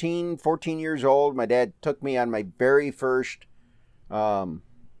 13, 14 years old. My dad took me on my very first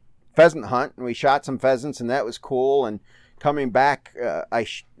pheasant hunt, and we shot some pheasants, and that was cool. And coming back,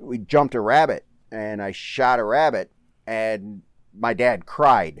 we jumped a rabbit, and I shot a rabbit, and my dad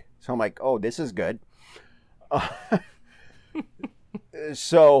cried. So I'm like, oh, this is good.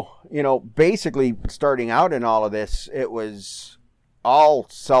 So, basically starting out in all of this, it was all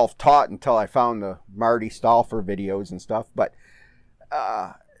self-taught until I found the Marty Stauffer videos and stuff. But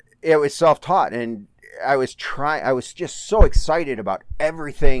it was self-taught, and I was just so excited about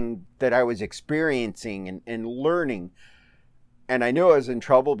everything that I was experiencing and learning. And I knew I was in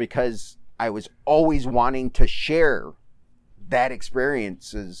trouble because I was always wanting to share that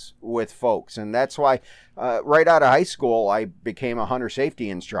experiences with folks. And that's why right out of high school, I became a hunter safety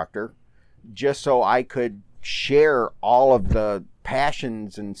instructor, just so I could share all of the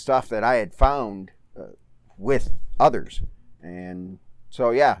passions and stuff that I had found with others. And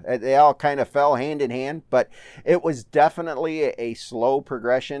so, yeah, they all kind of fell hand in hand, but it was definitely a slow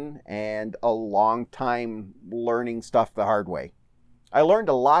progression and a long time learning stuff the hard way. I learned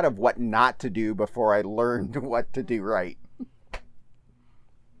a lot of what not to do before I learned what to do right.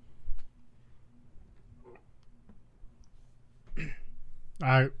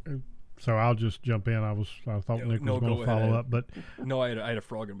 So I'll just jump in. I thought Nick was going to follow up, but no, I had a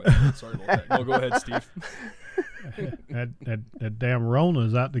frog in my throat. Sorry about that. No, go ahead, Steve. that damn Rona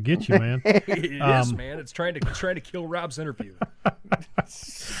is out to get you, man. It is, man. It's trying to kill Rob's interview.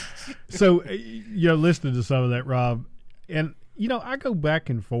 So listening to some of that, Rob, and I go back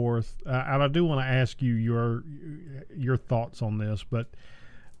and forth, and I do want to ask you your thoughts on this, but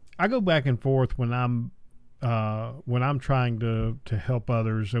I go back and forth when I'm trying to help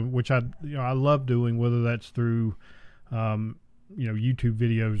others, which I love doing, whether that's through YouTube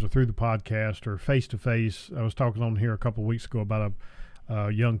videos or through the podcast or face to face. I was talking on here a couple of weeks ago about a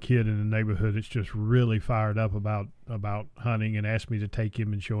young kid in the neighborhood that's just really fired up about hunting and asked me to take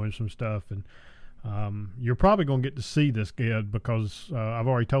him and show him some stuff. And you're probably going to get to see this kid because I've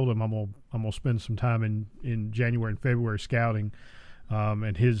already told him I'm gonna spend some time in January and February scouting,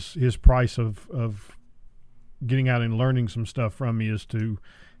 and his price of getting out and learning some stuff from me is to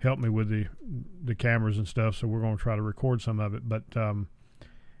help me with the cameras and stuff. So we're going to try to record some of it. But, I'm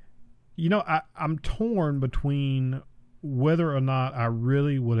torn between whether or not I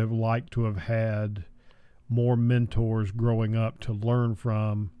really would have liked to have had more mentors growing up to learn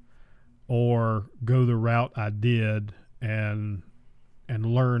from, or go the route I did and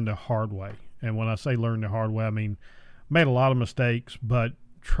learn the hard way. And when I say learn the hard way, I mean made a lot of mistakes, but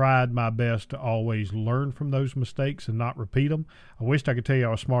tried my best to always learn from those mistakes and not repeat them. I wished I could tell you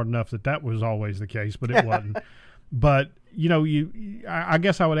I was smart enough that was always the case, but it wasn't. But, I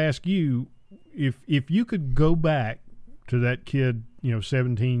guess I would ask you, if you could go back to that kid,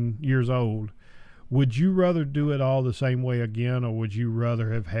 17 years old, would you rather do it all the same way again, or would you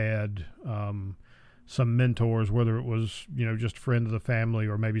rather have had some mentors, whether it was, just a friend of the family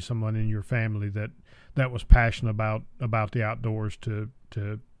or maybe someone in your family that was passionate about the outdoors to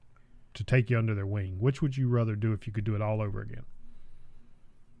take you under their wing? Which would you rather do if you could do it all over again?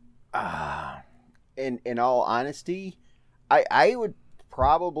 In all honesty, I would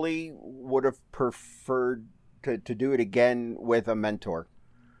have preferred to do it again with a mentor.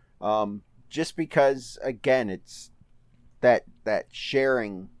 Just because, again, it's that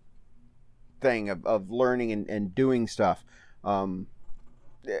sharing thing of learning and doing stuff.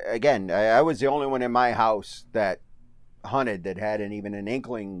 Again, I was the only one in my house that hunted that had even an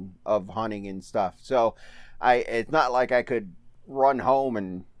inkling of hunting and stuff. So it's not like I could run home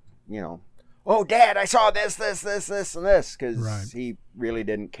and, oh, Dad, I saw this, and this, because right. He really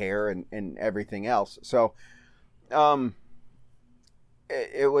didn't care and everything else. So,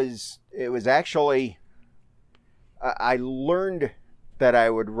 it was actually, I learned that I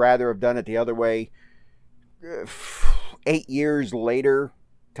would rather have done it the other way 8 years later,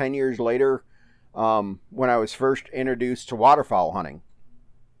 10 years later, when I was first introduced to waterfowl hunting.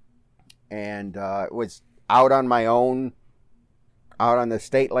 And it was out on my own, out on the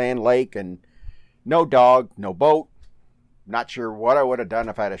state land lake, and no dog, no boat. Not sure what I would have done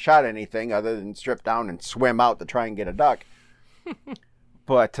if I'd have shot anything other than strip down and swim out to try and get a duck.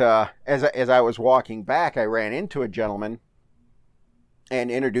 But as I was walking back, I ran into a gentleman and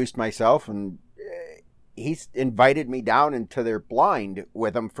introduced myself, and he invited me down into their blind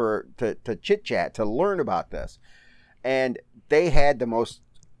with him to chit-chat, to learn about this. And they had the most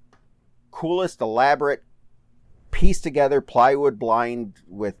coolest, elaborate, pieced-together plywood blind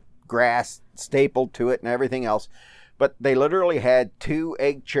with grass stapled to it and everything else. But they literally had 2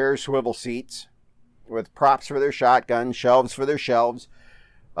 egg chair swivel seats with props for their shotguns, shelves for their shelves,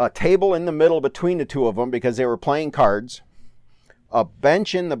 a table in the middle between the two of them because they were playing cards, a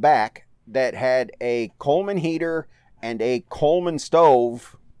bench in the back that had a Coleman heater and a Coleman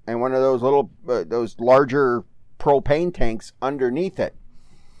stove and one of those little, those larger propane tanks underneath it.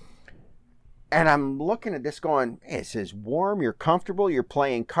 And I'm looking at this going, this is warm, you're comfortable, you're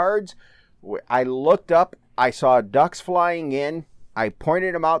playing cards. I looked up, I saw ducks flying in. I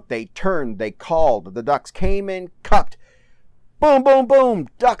pointed them out, they turned, they called. The ducks came in, cupped. Boom, boom, boom.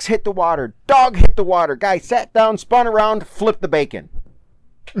 Ducks hit the water. Dog hit the water. Guy sat down, spun around, flipped the bacon.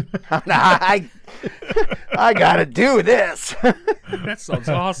 I got to do this. That sounds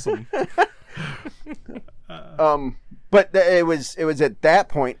awesome. But it was at that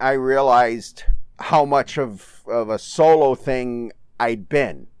point I realized how much of a solo thing I'd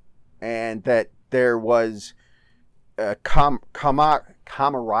been, and that there was a camaraderie.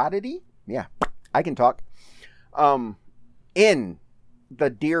 Yeah, I can talk. In the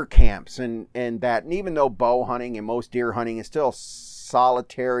deer camps and that, and even though bow hunting and most deer hunting is still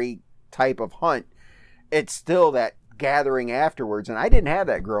solitary type of hunt, it's still that gathering afterwards, and I didn't have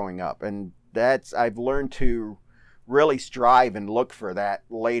that growing up, and I've learned to really strive and look for that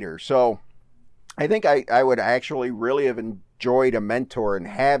later. So I think I would actually really have enjoyed a mentor and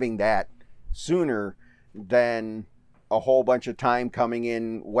having that sooner than a whole bunch of time coming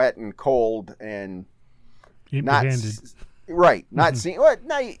in wet and cold and empty-handed. Not seeing what.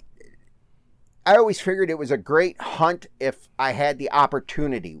 I always figured it was a great hunt if I had the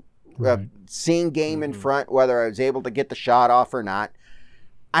opportunity of seeing game in front, whether I was able to get the shot off or not.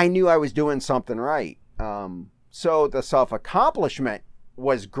 I knew I was doing something right. So the self-accomplishment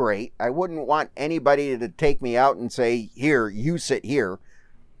was great. I wouldn't want anybody to take me out and say, here, you sit here.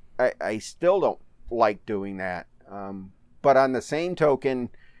 I still don't like doing that. But on the same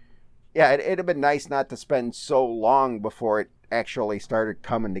token, yeah, it'd have been nice not to spend so long before it actually started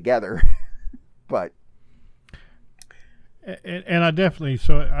coming together. But and I definitely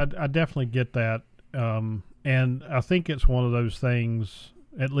get that, and I think it's one of those things,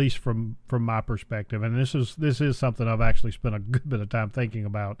 at least from my perspective, and this is something I've actually spent a good bit of time thinking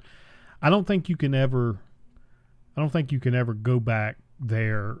about. I don't think you can ever go back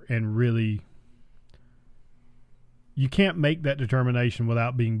there and really. You can't make that determination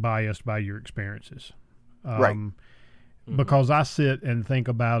without being biased by your experiences. Right. Because I sit and think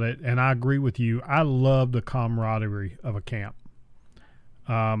about it, and I agree with you. I love the camaraderie of a camp.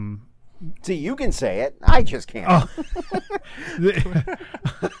 See, you can say it. I just can't.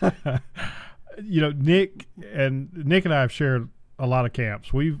 Nick and I have shared a lot of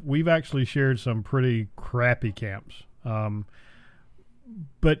camps. We've actually shared some pretty crappy camps.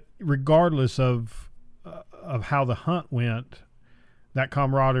 But regardless of how the hunt went, that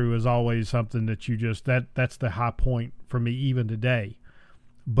camaraderie was always something that that's the high point for me even today.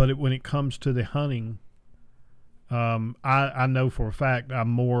 But when it comes to the hunting, I know for a fact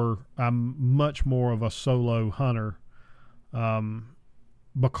I'm much more of a solo hunter,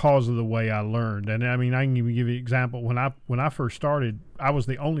 because of the way I learned. And I mean, I can even give you an example. When I first started, I was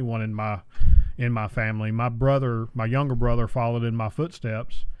the only one in my family. My younger brother followed in my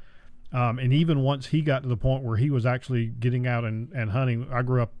footsteps. And even once he got to the point where he was actually getting out and hunting, I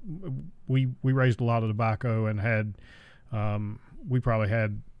grew up, we raised a lot of tobacco and had, we probably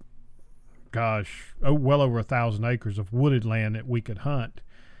had, well over 1,000 acres of wooded land that we could hunt.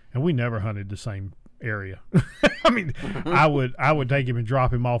 And we never hunted the same area. I mean, I would take him and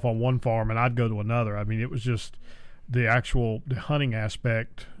drop him off on one farm and I'd go to another. I mean, it was just the hunting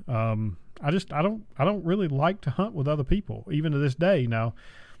aspect. I don't really like to hunt with other people, even to this day. Now,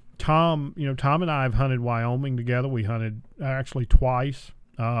 Tom and I have hunted Wyoming together. We hunted actually twice.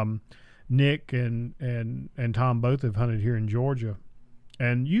 Nick and Tom both have hunted here in Georgia.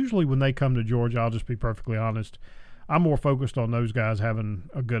 And usually when they come to Georgia, I'll just be perfectly honest, I'm more focused on those guys having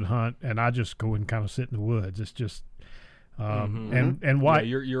a good hunt, and I just go and kind of sit in the woods. It's just and why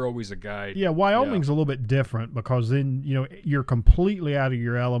you're always a guide. Yeah, Wyoming's a little bit different because then you're completely out of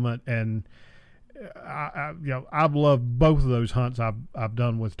your element, and I've loved both of those hunts I've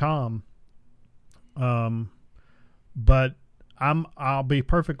done with Tom. But I'll be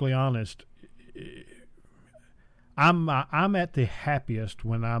perfectly honest. I'm at the happiest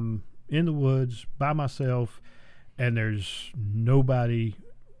when I'm in the woods by myself and there's nobody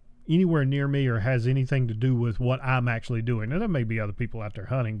anywhere near me or has anything to do with what I'm actually doing. And there may be other people out there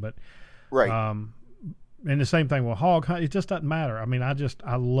hunting, but right. And the same thing with hog hunt. It just doesn't matter. I mean,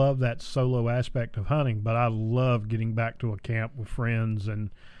 I love that solo aspect of hunting, but I love getting back to a camp with friends and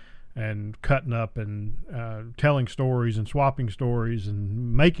cutting up and telling stories and swapping stories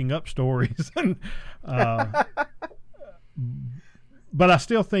and making up stories. And but I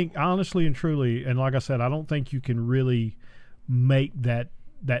still think, honestly and truly, and like I said, I don't think you can really make that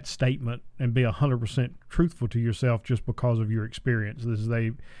statement and be 100% truthful to yourself just because of your experience.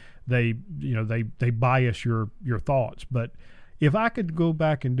 They bias your thoughts. But if I could go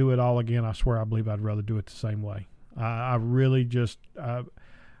back and do it all again, I swear I believe I'd rather do it the same way. I really just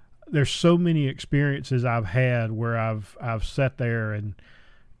there's so many experiences I've had where I've sat there and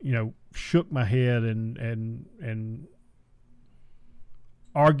shook my head and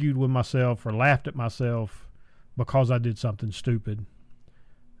argued with myself or laughed at myself because I did something stupid.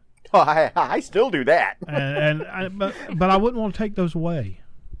 Oh, I still do that. but I wouldn't want to take those away,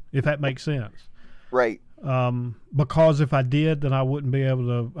 if that makes sense. Right. Because if I did, then I wouldn't be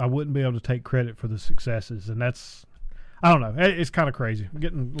able to take credit for the successes, and that's, I don't know. It's kind of crazy. I'm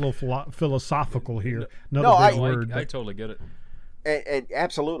getting a little philosophical here. Another big word. I totally get it.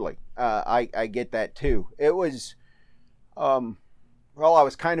 Absolutely. I get that too. It was, I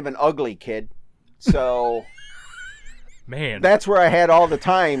was kind of an ugly kid, so man, that's where I had all the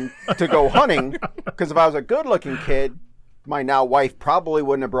time to go hunting. Because if I was a good-looking kid, my now wife probably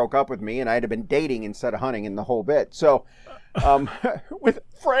wouldn't have broke up with me, and I'd have been dating instead of hunting in the whole bit. So, with a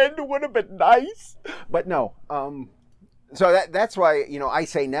friend would have been nice, but no. So that's why I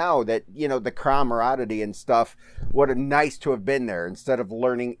say now that the camaraderie and stuff would have nice to have been there instead of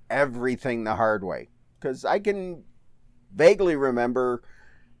learning everything the hard way. Because I can vaguely remember,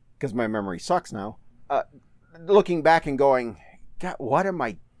 because my memory sucks now, looking back and going, God, what am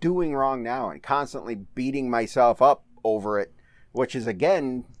I doing wrong now? And constantly beating myself up over it, which is,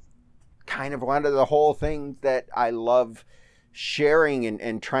 again, kind of one of the whole things that I love sharing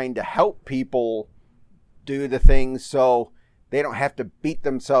and trying to help people do the things so they don't have to beat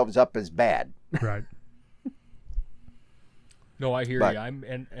themselves up as bad. Right. No, I hear you.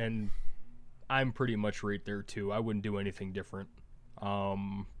 I'm pretty much right there too. I wouldn't do anything different. I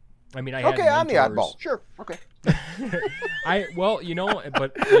mean, I had mentors. I'm the oddball. Sure. Okay.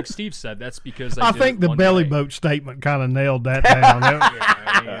 But like Steve said, that's because I think the belly boat statement kind of nailed that down.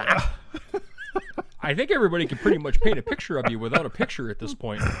 I think everybody can pretty much paint a picture of you without a picture at this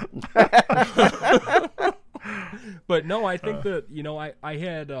point. But no, I think that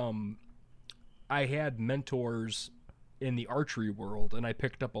I had mentors in the archery world, and I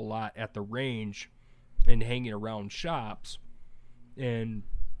picked up a lot at the range and hanging around shops and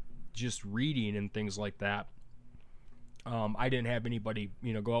just reading and things like that. I didn't have anybody,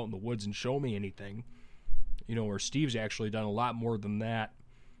 go out in the woods and show me anything, where Steve's actually done a lot more than that.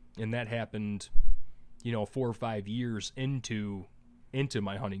 And that happened, 4 or 5 years into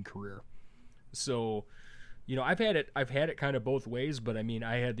my hunting career. So, I've had it kind of both ways, but I mean,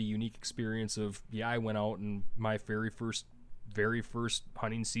 I had the unique experience of, I went out and my very first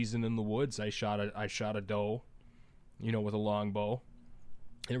hunting season in the woods, I shot a doe, with a longbow.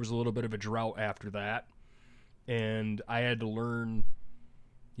 There was a little bit of a drought after that. And I had to learn,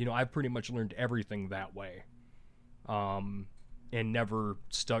 I pretty much learned everything that way. And never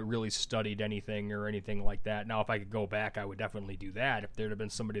really studied anything or anything like that. Now, if I could go back, I would definitely do that. If there'd have been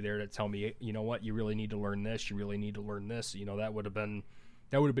somebody there to tell me, you know what, you really need to learn this, you really need to learn this, that would have been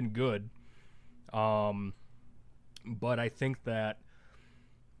good. But I think that,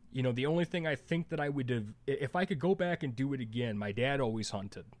 the only thing I think that I would have, if I could go back and do it again, my dad always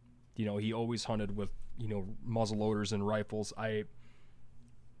hunted. He always hunted with, muzzleloaders and rifles.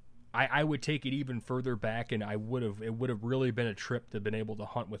 I would take it even further back, and it would have really been a trip to have been able to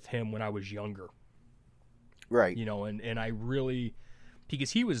hunt with him when I was younger. Right. And I really,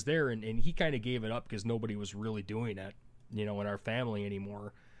 because he was there and he kind of gave it up because nobody was really doing it, in our family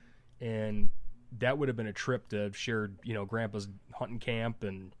anymore. And that would have been a trip to have shared, Grandpa's hunting camp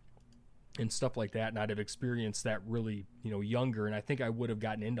and stuff like that. And I'd have experienced that really, younger. And I think I would have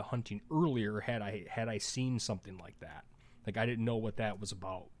gotten into hunting earlier had I seen something like that. Like, I didn't know what that was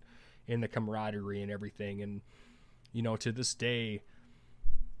about. And the camaraderie and everything. And, to this day,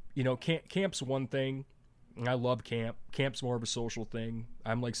 camp's one thing. And I love camp. Camp's more of a social thing.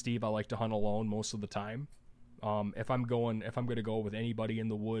 I'm like Steve. I like to hunt alone most of the time. If I'm going to go with anybody in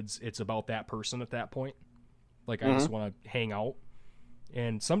the woods, it's about that person at that point. Like, I just want to hang out.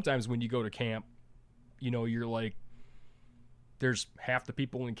 And sometimes when you go to camp, you're like, there's half the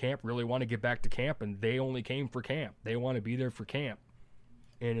people in camp really want to get back to camp, and they only came for camp. They want to be there for camp.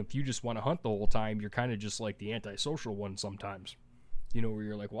 And if you just want to hunt the whole time, you're kind of just like the antisocial one sometimes, where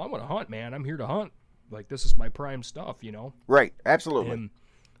you're like, well, I want to hunt, man. I'm here to hunt. Like, this is my prime stuff, Right. Absolutely. And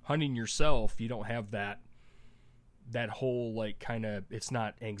hunting yourself, you don't have that whole, like, kind of, it's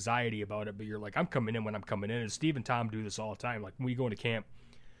not anxiety about it, but you're like, I'm coming in when I'm coming in. And Steve and Tom do this all the time. Like, when we go into camp,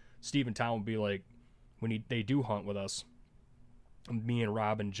 Steve and Tom will be like, when they do hunt with us, me and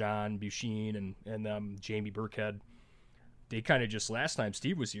Rob and John Busheen and Jamie Burkhead, they kind of just, last time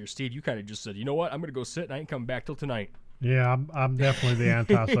Steve was here, Steve, you kind of just said, you know what, I'm going to go sit and I ain't coming back till tonight. Yeah, I'm definitely the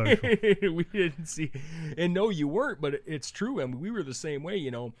antisocial. We didn't see, and no, you weren't, but it's true. I mean, we were the same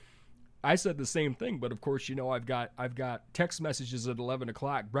way, I said the same thing, but of course, I've got text messages at 11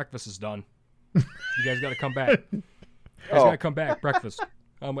 o'clock. Breakfast is done. You guys got to come back. You guys got to come back. Breakfast.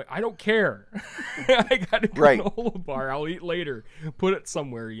 I'm like, I don't care. I got to go to the whole bar. I'll eat later. Put it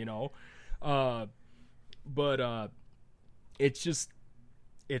somewhere, But it's just,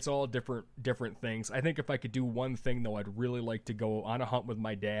 it's all different things. I think if I could do one thing, though, I'd really like to go on a hunt with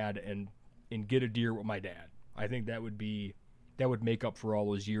my dad and get a deer with my dad. I think that would make up for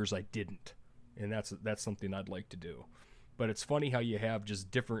all those years I didn't. And that's something I'd like to do. But it's funny how you have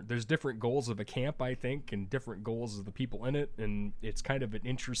just there's different goals of a camp, I think, and different goals of the people in it. And it's kind of an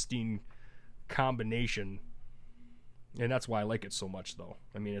interesting combination. And that's why I like it so much, though.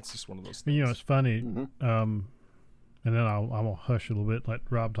 I mean, it's just one of those things. It's funny. And then I'm going to hush a little bit, let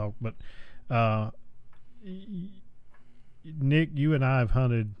Rob talk. But Nick, you and I have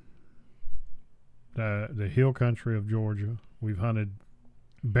hunted the hill country of Georgia. We've hunted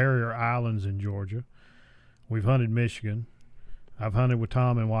barrier islands in Georgia. We've hunted Michigan. I've hunted with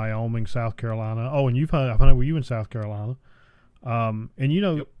Tom in Wyoming, South Carolina. Oh, and I've hunted with you in South Carolina. And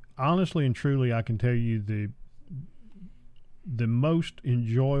yep. Honestly and truly, I can tell you the most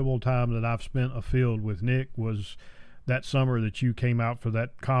enjoyable time that I've spent afield with Nick was that summer that you came out for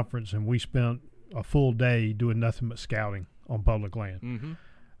that conference, and we spent a full day doing nothing but scouting on public land. Mm-hmm.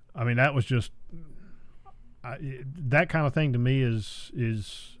 I mean, that was just that kind of thing to me is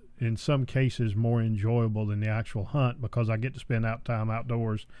in some cases more enjoyable than the actual hunt, because I get to spend time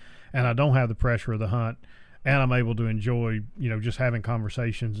outdoors, and I don't have the pressure of the hunt, and I'm able to enjoy, just having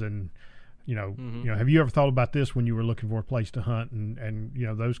conversations and, have you ever thought about this when you were looking for a place to hunt and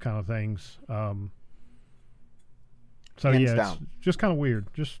those kind of things? So Hands yeah, down. it's just kind of weird,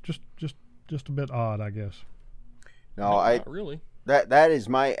 just a bit odd, I guess. No, not really. That is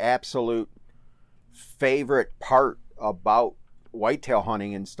my absolute favorite part about whitetail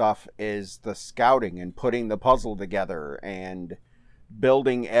hunting and stuff, is the scouting and putting the puzzle together and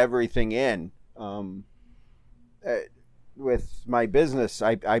building everything in. With my business,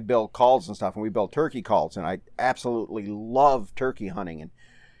 I build calls and stuff, and we build turkey calls, and I absolutely love turkey hunting. And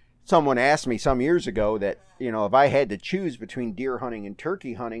someone asked me some years ago that, if I had to choose between deer hunting and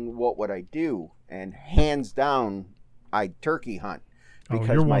turkey hunting, what would I do? And hands down, I'd turkey hunt.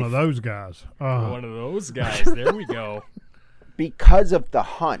 You're one of those guys. One of those guys. There we go. Because of the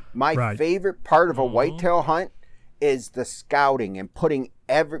hunt. My Right. favorite part of a whitetail hunt is the scouting and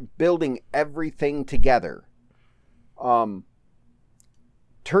building everything together.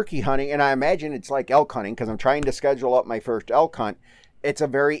 Turkey hunting, and I imagine it's like elk hunting because I'm trying to schedule up my first elk hunt. It's a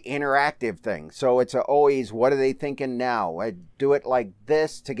very interactive thing. So it's always, what are they thinking now? I do it like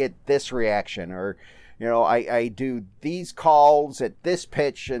this to get this reaction, or I do these calls at this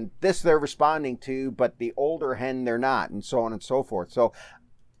pitch and this they're responding to, but the older hen they're not, and so on and so forth. So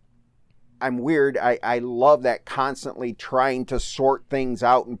I'm weird. I love that, constantly trying to sort things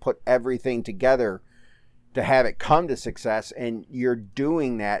out and put everything together to have it come to success. And you're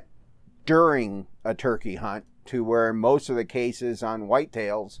doing that during a turkey hunt, to where in most of the cases on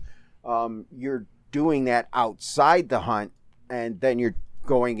whitetails, you're doing that outside the hunt, and then you're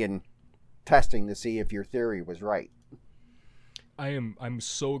going and testing to see if your theory was right. I'm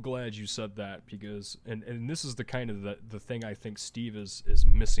so glad you said that, because and this is the kind of the thing I think Steve is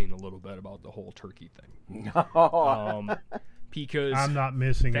missing a little bit about the whole turkey thing. Because I'm not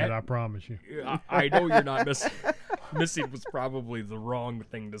missing it, I promise you. I know you're not missing. Missing was probably the wrong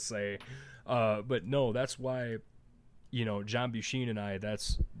thing to say, but no, that's why, John Busheen and I,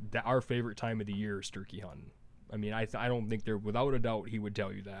 our favorite time of the year is turkey hunting. I mean, I don't think without a doubt he would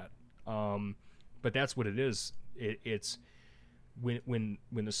tell you that. But that's what it is. It's when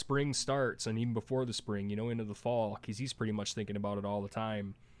the spring starts, and even before the spring, into the fall, because he's pretty much thinking about it all the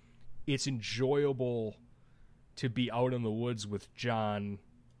time. It's enjoyable to be out in the woods with John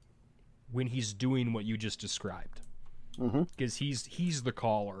when he's doing what you just described, because he's the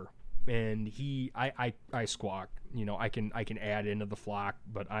caller, and I squawk. I can add into the flock,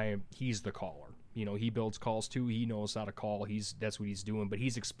 but he's the caller. He builds calls too. He knows how to call. That's what he's doing. But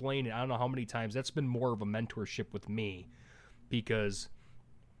he's explaining, I don't know how many times, that's been more of a mentorship with me, because,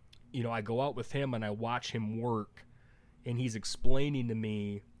 I go out with him and I watch him work, and he's explaining to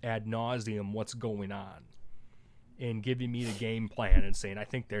me ad nauseum what's going on, and giving me the game plan and saying, I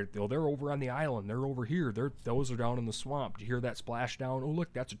think they're over on the island. They're over here. Those are down in the swamp. Did you hear that splash down? Oh,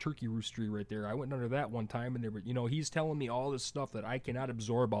 look, that's a turkey roostery right there. I went under that one time, and they were, he's telling me all this stuff that I cannot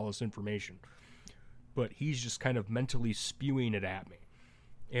absorb all this information. But he's just kind of mentally spewing it at me.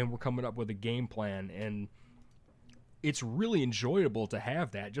 And we're coming up with a game plan, and it's really enjoyable to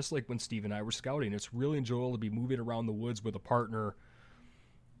have that. Just like when Steve and I were scouting, it's really enjoyable to be moving around the woods with a partner,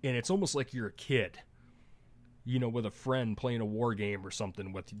 and it's almost like you're a kid, with a friend playing a war game or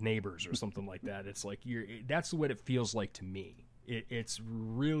something with neighbors or something like that. It's like that's what it feels like to me. It's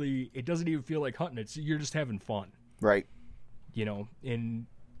really, it doesn't even feel like hunting. You're just having fun. Right.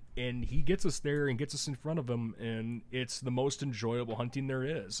 And he gets us there and gets us in front of him, and it's the most enjoyable hunting there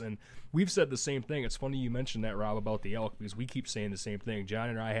is. And we've said the same thing. It's funny you mentioned that, Rob, about the elk, because we keep saying the same thing. John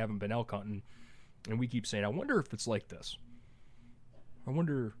and I haven't been elk hunting, and we keep saying, I wonder if it's like this. I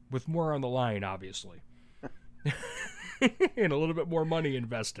wonder, with more on the line, obviously. And a little bit more money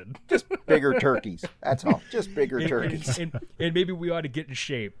invested. Just bigger turkeys. That's all. Just bigger turkeys. And maybe we ought to get in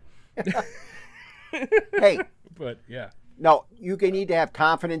shape. Hey. But, yeah. No, you need to have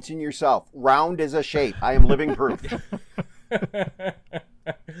confidence in yourself. Round is a shape. I am living proof.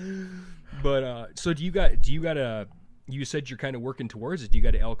 But so do you got you said you're kind of working towards it. Do you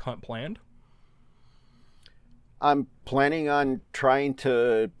got an elk hunt planned? I'm planning on trying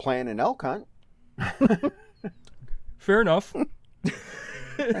to plan an elk hunt. Fair enough.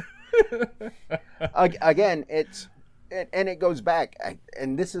 Again, it goes back,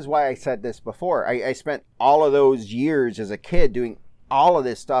 and this is why I said this before. I spent all of those years as a kid doing all of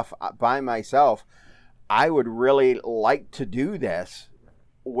this stuff by myself. I would really like to do this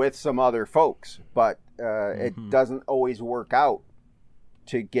with some other folks, but it doesn't always work out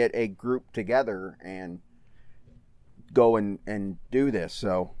to get a group together and go and do this.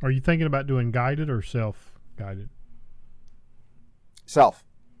 So, are you thinking about doing guided or self-guided? Self.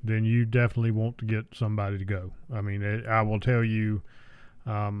 Then you definitely want to get somebody to go. I mean, I will tell you,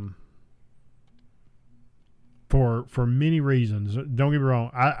 for many reasons. Don't get me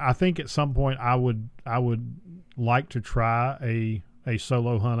wrong. I think at some point I would like to try a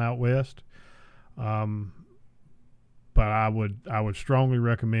solo hunt out west. But I would strongly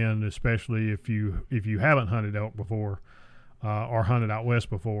recommend, especially if you haven't hunted elk before, or hunted out west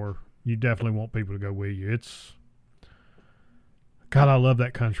before, you definitely want people to go with you. God, I love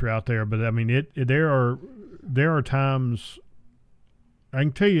that country out there, but I mean, there are times, I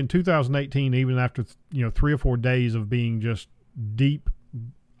can tell you in 2018, even after 3 or 4 days of being just deep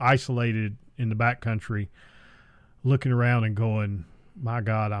isolated in the backcountry, looking around and going, my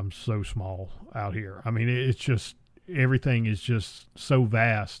God, I'm so small out here. I mean, it's just, everything is just so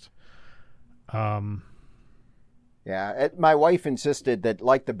vast. Yeah, my wife insisted that,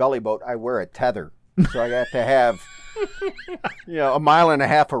 like the belly boat, I wear a tether. So I got to have, a mile and a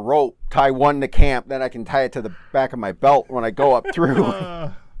half of rope, tie one to camp, then I can tie it to the back of my belt when I go up through,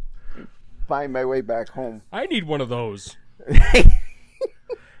 find my way back home. I need one of those.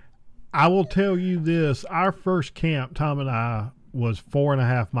 I will tell you this, our first camp, Tom and I, was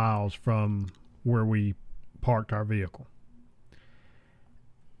 4.5 miles from where we parked our vehicle.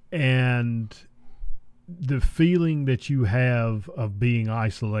 And the feeling that you have of being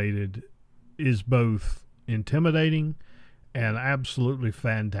isolated is both intimidating and absolutely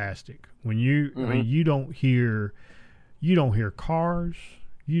fantastic. When you, I mean, you don't hear cars.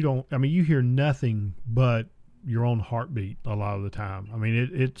 You hear nothing but your own heartbeat a lot of the time. I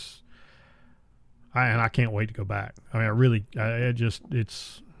mean, I can't wait to go back. I mean,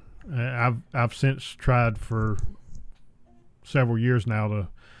 I've since tried for several years now to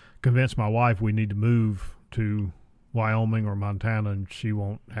convince my wife we need to move to Wyoming or Montana, and she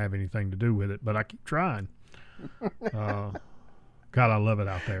won't have anything to do with it. But I keep trying. God, I love it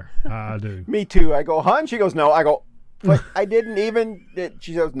out there. I do. Me too. I go, hon? She goes, no. I go, but I didn't even.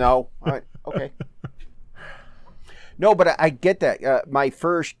 She goes, no. All right, okay. No, but I get that. My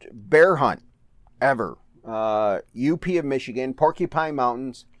first bear hunt ever, UP of Michigan, Porcupine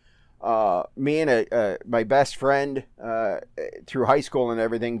Mountains. Me and my best friend through high school and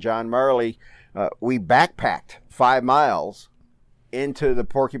everything, John Marley, we backpacked 5 miles into the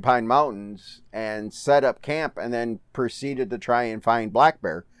Porcupine Mountains and set up camp, and then proceeded to try and find black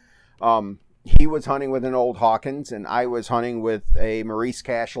bear. He was hunting with an old Hawkins, and I was hunting with a Maurice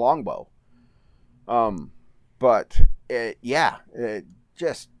Cash longbow. But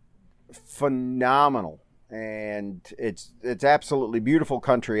just phenomenal. And it's absolutely beautiful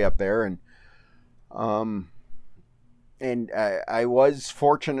country up there, and I was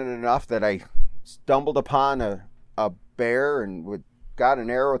fortunate enough that I stumbled upon a bear and got an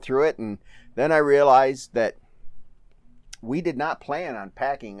arrow through it, and then I realized that we did not plan on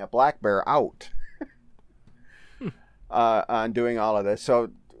packing a black bear out on doing all of this.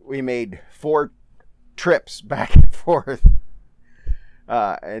 So we made 4 trips back and forth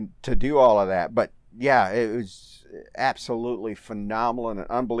and to do all of that, but yeah, it was absolutely phenomenal and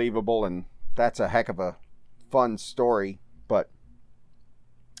unbelievable, and that's a heck of a fun story, but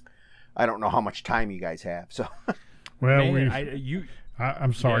I don't know how much time you guys have. So, well, Man,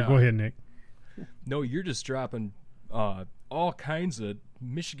 I'm sorry. Yeah. Go ahead, Nick. No, you're just dropping all kinds of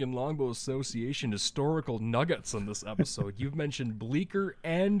Michigan Longbow Association historical nuggets on this episode. You've mentioned Bleecker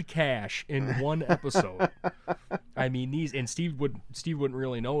and Cash in one episode. I mean, these, and Steve wouldn't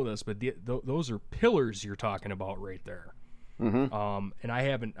really know this, but those are pillars you're talking about right there. Mm-hmm. And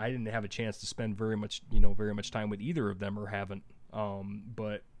I didn't have a chance to spend very much time with either of them, or haven't.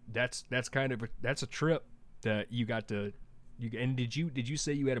 But that's a trip that you got to. And did you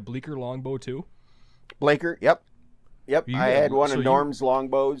say you had a Bleecker longbow too? Bleecker, yep. I had one of Norm's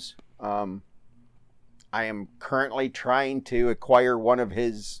longbows. I am currently trying to acquire one of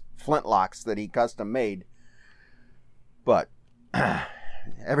his flintlocks that he custom made. But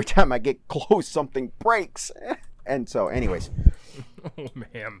every time I get close, something breaks. And so, anyways. Oh,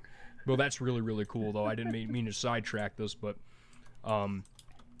 man. Well, that's really, really cool, though. I didn't mean to sidetrack this, but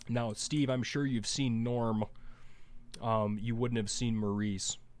now, Steve, I'm sure you've seen Norm. You wouldn't have seen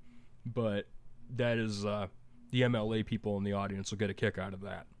Maurice, but that is the MLA people in the audience will get a kick out of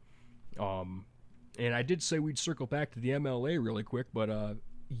that. And I did say we'd circle back to the MLA really quick, but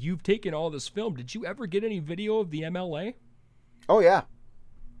you've taken all this film. Did you ever get any video of the MLA? Oh, yeah.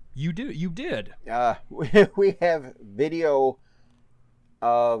 You did? We have video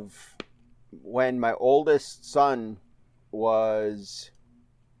of when my oldest son was,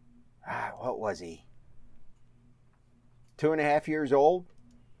 what was he? 2.5 years old,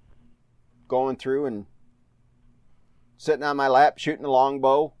 going through and sitting on my lap, shooting a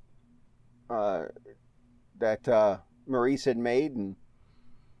longbow that Maurice had made, and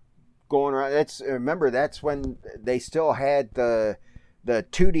going around. That's when they still had the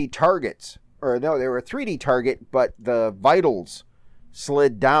 2D targets, or no, they were a 3D target, but the vitals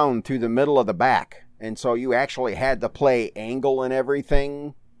slid down through the middle of the back, and so you actually had to play angle and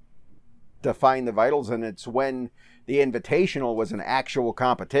everything to find the vitals, and it's when the Invitational was an actual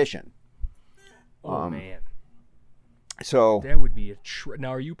competition. Oh, man. So that would be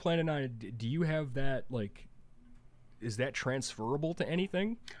now, are you planning on, do you have that, like, is that transferable to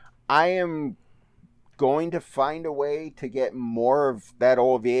anything? I am going to find a way to get more of that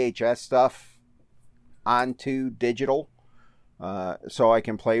old VHS stuff onto digital, so I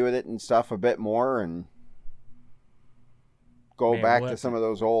can play with it and stuff a bit more and go back to some of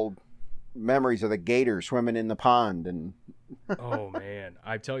those old memories of the gator swimming in the pond. And oh man,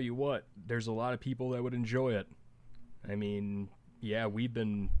 I tell you what, there's a lot of people that would enjoy it. I mean, yeah,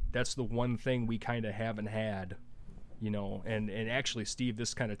 that's the one thing we kind of haven't had, and actually, Steve,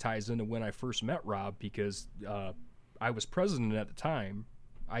 this kind of ties into when I first met Rob, because I was president at the time.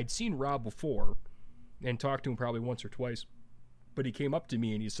 I'd seen Rob before and talked to him probably once or twice, but he came up to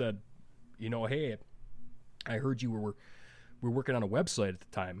me and he said, hey, I heard you were working on a website at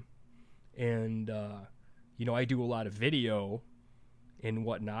the time, and I do a lot of video and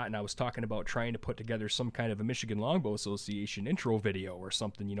whatnot, and I was talking about trying to put together some kind of a Michigan Longbow Association intro video or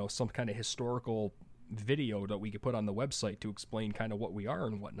something, some kind of historical video that we could put on the website to explain kind of what we are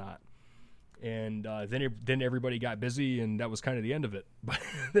and whatnot. And then everybody got busy, and that was kind of the end of it. But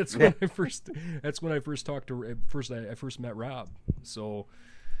that's when I first met Rob. So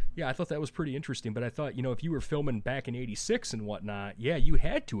yeah, I thought that was pretty interesting. But I thought, if you were filming back in '86 and whatnot, yeah, you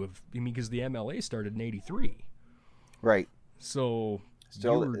had to have. Because the MLA started in '83, right? So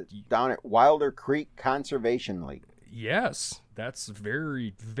still down at Wilder Creek Conservation League. Yes, that's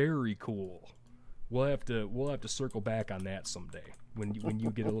very, very cool. We'll have to circle back on that someday when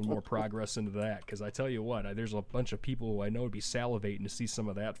you get a little more progress into that, because I tell you what, there's a bunch of people who I know would be salivating to see some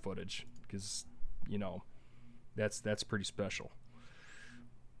of that footage, because that's pretty special.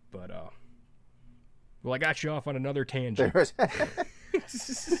 But well, I got you off on another tangent.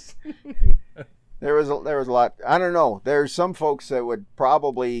 There was a lot. I don't know. There's some folks that would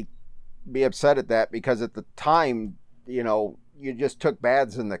probably be upset at that, because at the time, you just took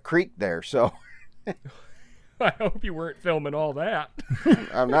baths in the creek there. So I hope you weren't filming all that.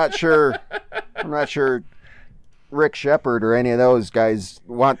 I'm not sure Rick Shepard or any of those guys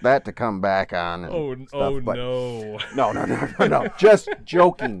want that to come back on. And stuff, but no. Just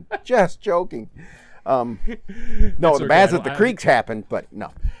joking. No, the baths at the creeks happened, but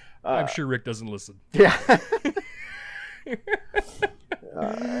no. I'm sure Rick doesn't listen. Yeah.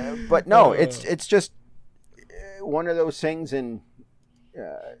 But no, it's just one of those things, and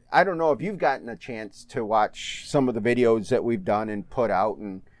I don't know if you've gotten a chance to watch some of the videos that we've done and put out,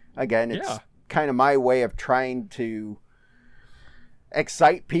 and again, it's kind of my way of trying to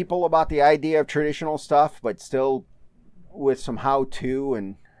excite people about the idea of traditional stuff, but still with some how-to.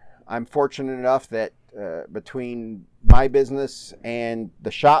 And I'm fortunate enough that between my business and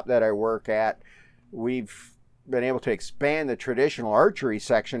the shop that I work at, we've been able to expand the traditional archery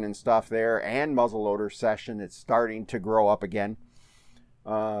section and stuff there, and muzzleloader session. It's starting to grow up again.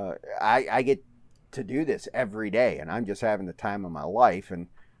 I get to do this every day, and I'm just having the time of my life, and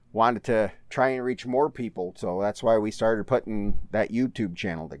wanted to try and reach more people. So that's why we started putting that YouTube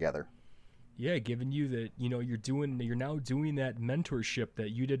channel together. Yeah, given you that, you're now doing that mentorship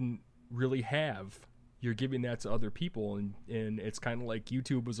that you didn't really have. You're giving that to other people, and it's kind of like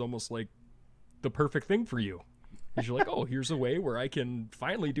YouTube was almost like the perfect thing for you. Because you're like, oh, here's a way where I can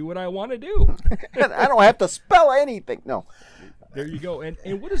finally do what I want to do. I don't have to spell anything. No. There you go. And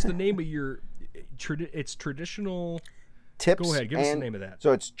what is the name of your it's Traditional Tips? Go ahead, give us the name of that.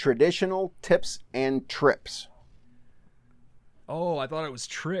 So it's Traditional Tips and Trips. Oh, I thought it was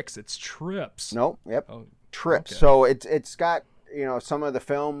Tricks. It's Trips. No, yep. Oh, Trips. Okay. So it's got, some of the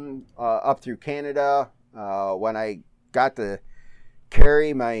film up through Canada. When I got to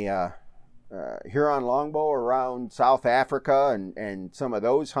carry my Huron longbow around South Africa and some of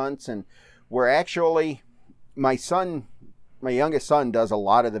those hunts, and we're actually, my youngest son does a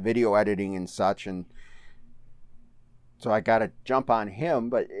lot of the video editing and such, and so I got to jump on him,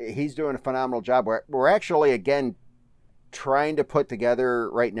 but he's doing a phenomenal job. We're actually, again, trying to put together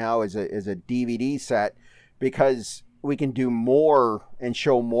right now as a DVD set, because we can do more and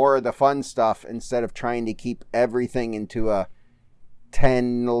show more of the fun stuff instead of trying to keep everything into a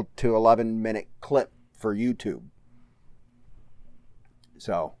 10 to 11 minute clip for YouTube.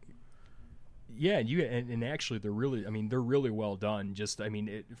 So yeah, and actually they're really well done. Just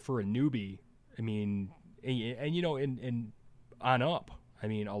for a newbie, and on up, a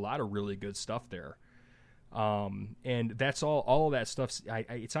lot of really good stuff there. And that's all of that stuff.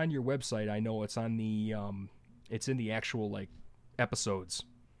 It's on your website. I know it's on the it's in the actual episodes.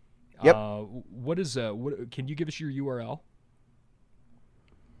 Yep. What can you give us your URL?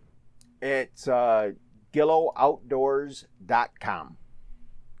 It's GilloOutdoors.com.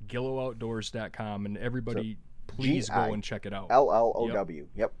 GilloOutdoors.com, and everybody please go and check it out. LLOW.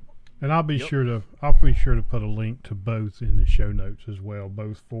 Yep. And I'll be sure to put a link to both in the show notes as well,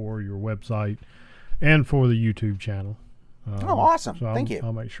 both for your website and for the YouTube channel. Awesome. So Thank you.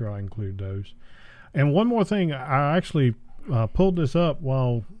 I'll make sure I include those. And one more thing, I actually pulled this up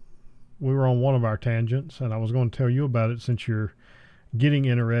while we were on one of our tangents, and I was going to tell you about it since you're getting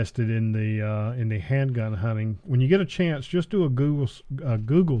interested in the handgun hunting. When you get a chance, just do a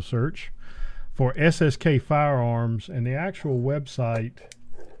Google search for SSK Firearms, and the actual website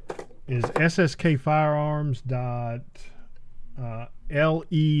is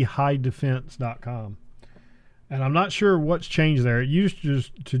sskfirearms.lehighDefense.com. And I'm not sure what's changed there. It used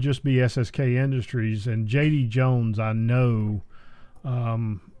to just be SSK Industries, and J.D. Jones, I know.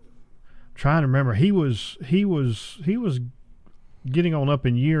 Trying to remember, he was getting on up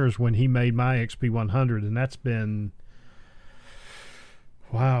in years when he made my XP100, and that's been,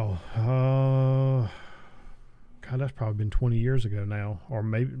 wow, God, that's probably been 20 years ago now, or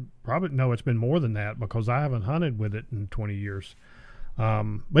no, it's been more than that because I haven't hunted with it in 20 years.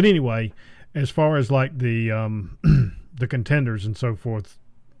 But anyway, as far as like the the contenders and so forth,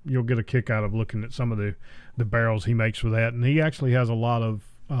 you'll get a kick out of looking at some of the barrels he makes for that, and he actually has a lot of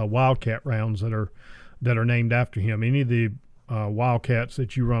Wildcat rounds that are named after him. Any of the Wildcats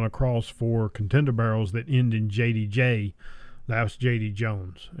that you run across for contender barrels that end in JDJ, that's J.D.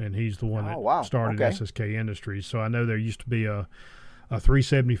 Jones, and he's the one that started SSK Industries. So I know there used to be a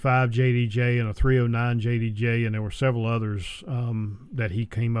 375 JDJ and a 309 JDJ, and there were several others that he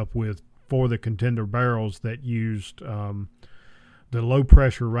came up with for the contender barrels that used the low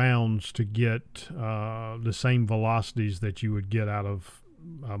pressure rounds to get the same velocities that you would get out of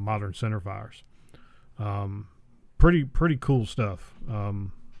modern centerfires. Pretty cool stuff.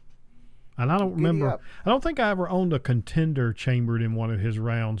 And I don't remember, I don't think I ever owned a contender chambered in one of his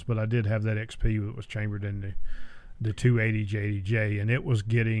rounds, but I did have that XP that was chambered in the 280 JDJ, and it was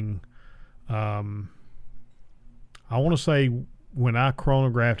getting, I want to say when I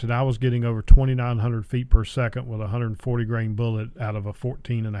chronographed it, I was getting over 2,900 feet per second with a 140 grain bullet out of a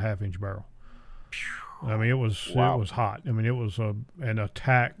 14.5 inch barrel. I mean, it was hot. I mean, it was an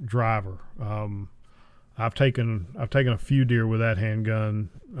attack driver. I've taken a few deer with that handgun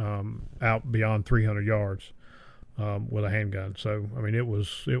out beyond 300 yards with a handgun. So I mean, it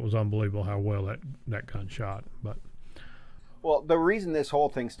was unbelievable how well that gun shot. But well, the reason this whole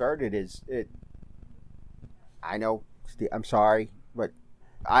thing started is I know, I'm sorry, but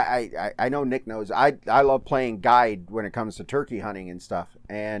I know Nick knows. I love playing guide when it comes to turkey hunting and stuff.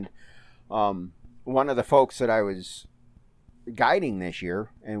 And one of the folks that I was guiding this year,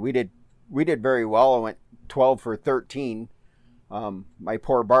 and we did very well. I went 12 for 13. My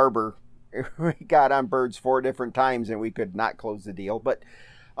poor barber, we got on birds 4 different times and we could not close the deal. But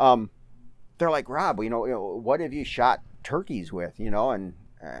they're like, Rob, what have you shot turkeys with? And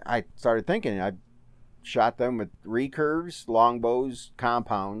I started thinking, I shot them with recurves, longbows,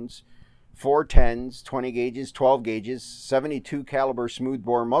 compounds, 410s, 20 gauges, 12 gauges, 72 caliber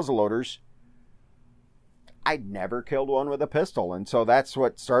smoothbore muzzleloaders. I'd never killed one with a pistol, and so that's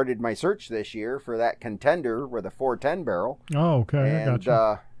what started my search this year for that contender with a 410 barrel. Oh, okay, and, I got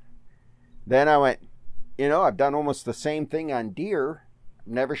you. Then I went, I've done almost the same thing on deer.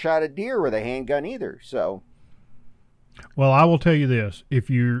 Never shot a deer with a handgun either. So, well, I will tell you this: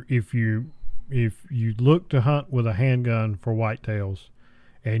 if you look to hunt with a handgun for whitetails,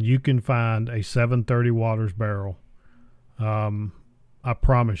 and you can find a 730 Waters barrel, I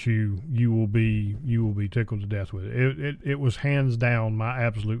promise you will be tickled to death with it. It was hands down my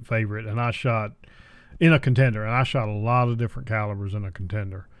absolute favorite, and I shot in a contender, and I shot a lot of different calibers in a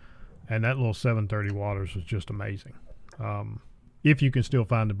contender, and that little 730 Waters was just amazing. If you can still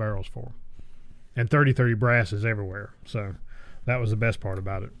find the barrels for them, and 30-30 brass is everywhere, so that was the best part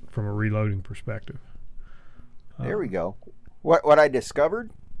about it from a reloading perspective. There we go. What I discovered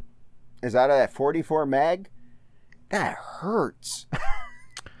is out of that 44 mag, that hurts.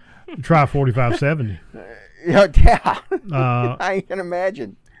 Try 4570. Yeah, I can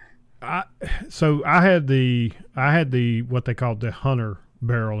imagine. I had the what they called the Hunter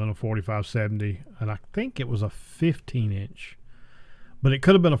barrel in a 4570, and I think it was a 15 inch, but it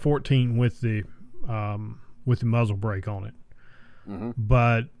could have been a 14 with the muzzle brake on it. Mm-hmm.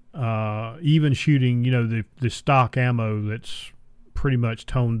 But even shooting, the stock ammo that's pretty much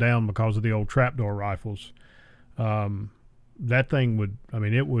toned down because of the old trapdoor rifles. That thing would,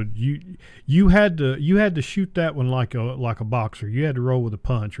 you had to shoot that one like a boxer. You had to roll with a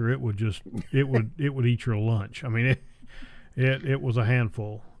punch, or it would eat your lunch. I mean, it was a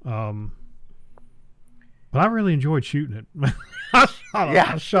handful. But I really enjoyed shooting it.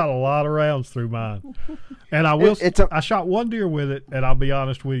 I shot a lot of rounds through mine, and I shot one deer with it. And I'll be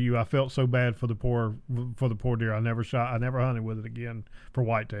honest with you, I felt so bad for the poor deer. I never hunted with it again for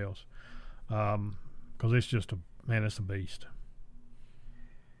whitetails. because it's just it's a beast.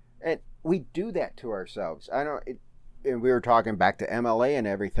 And we do that to ourselves. And we were talking back to MLA and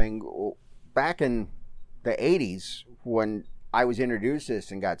everything. Back in the 80s, when I was introduced to this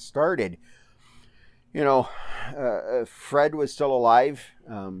and got started, Fred was still alive.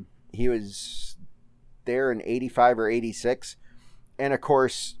 He was there in 85 or 86. And of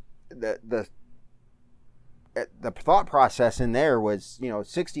course, the thought process in there was,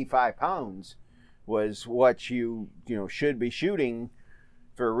 65 pounds was what you should be shooting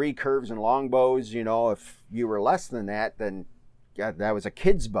for recurves and longbows. If you were less than that, then that was a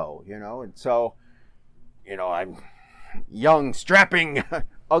kid's bow, and so, I'm young, strapping,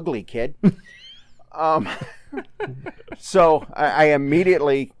 ugly kid. So I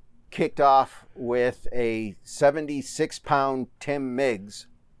immediately kicked off with a 76-pound Tim Miggs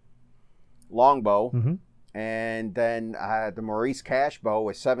longbow, Mm-hmm. and then the Maurice Cash bow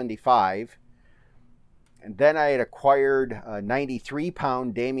was 75, and then I had acquired a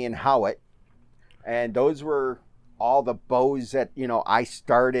 93-pound Damien Howitt, and those were all the bows that I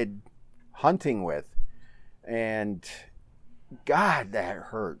started hunting with, and God, that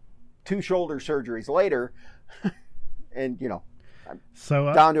hurt. 2 shoulder surgeries later, and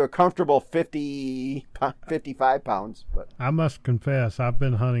So down to a comfortable 55 pounds. But I must confess, I've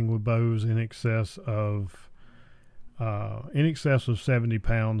been hunting with bows in excess of 70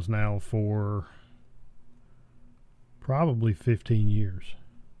 pounds now for probably 15 years,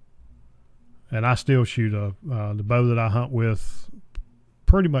 and I still shoot the bow that I hunt with.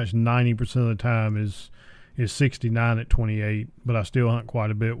 Pretty much 90% of the time is 69 at 28, but I still hunt quite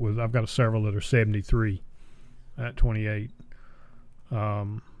a bit with. I've got several that are 73 at 28.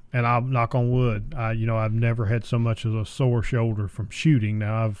 And I'll knock on wood. I've never had so much as a sore shoulder from shooting.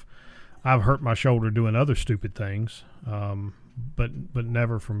 Now I've hurt my shoulder doing other stupid things, but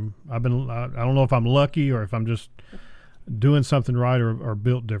never from. I don't know if I'm lucky or if I'm just doing something right or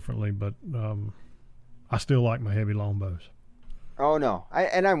built differently, but I still like my heavy longbows. Oh no,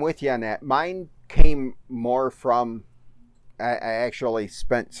 I'm with you on that. Mine came more from. I actually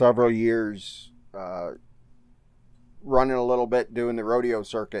spent several years running a little bit, doing the rodeo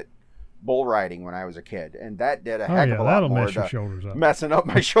circuit, bull riding when I was a kid, and that did a heck of a lot more mess your shoulders up. Messing up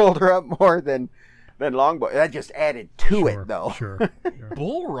my shoulder up more than longbow. That just added to it, though. Sure.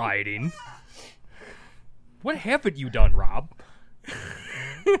 Bull riding? What haven't you done, Rob?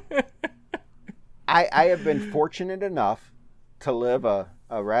 I have been fortunate enough to live a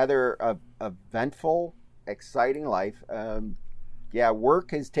rather eventful, exciting life.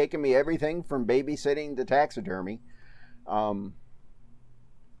 Work has taken me everything from babysitting to taxidermy.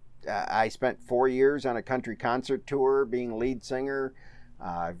 I spent 4 years on a country concert tour being lead singer.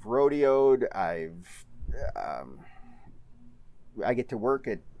 I've rodeoed. I get to work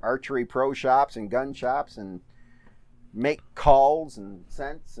at archery pro shops and gun shops and make calls and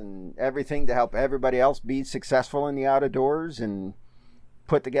scents and everything to help everybody else be successful in the outdoors, and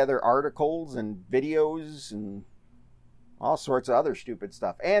put together articles and videos and all sorts of other stupid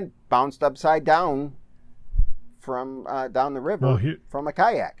stuff, and bounced upside down from down the river from a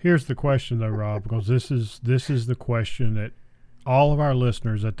kayak. Here's the question though, Rob, because this is the question that all of our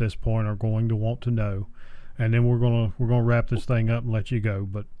listeners at this point are going to want to know, and then we're gonna wrap this thing up and let you go,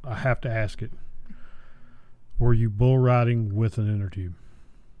 but I have to ask it. Were you bull riding with an inner tube?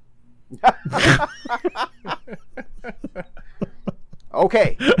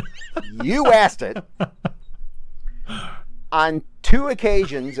 Okay, you asked it. On 2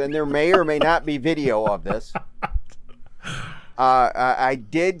 occasions, and there may or may not be video of this, I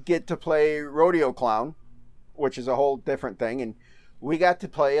did get to play rodeo clown, which is a whole different thing, and we got to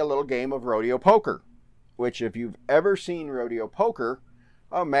play a little game of rodeo poker, which if you've ever seen rodeo poker,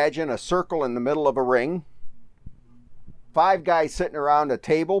 imagine a circle in the middle of a ring, 5 guys sitting around a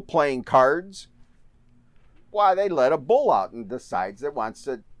table playing cards. Why, they let a bull out and decides it wants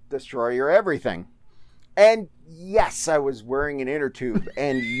to destroy your everything. And yes, I was wearing an inner tube.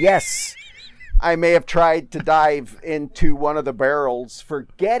 And yes, I may have tried to dive into one of the barrels,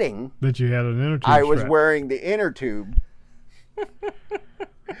 forgetting that you had an inner tube. I was wearing the inner tube.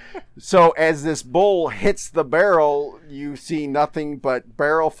 So as this bull hits the barrel, you see nothing but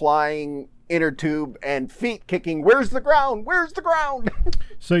barrel flying, inner tube, and feet kicking. Where's the ground? Where's the ground?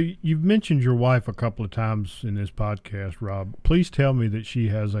 So you've mentioned your wife a couple of times in this podcast, Rob. Please tell me that she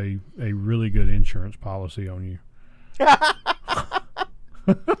has a really good insurance policy on you.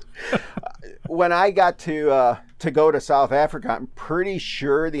 When I got to go to South Africa, I'm pretty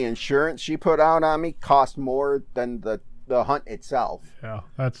sure the insurance she put out on me cost more than the hunt itself. Yeah,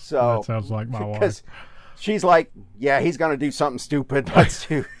 that sounds like my wife. She's like, yeah, he's going to do something stupid. Let's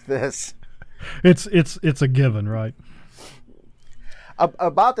do this. It's a given, right?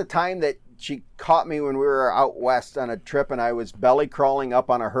 About the time that she caught me when we were out west on a trip, and I was belly crawling up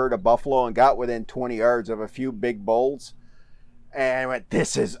on a herd of buffalo and got within 20 yards of a few big bulls, and I went,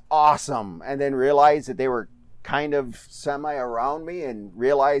 "This is awesome!" And then realized that they were kind of semi around me, and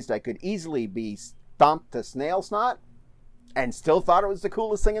realized I could easily be stomped to snail snot, and still thought it was the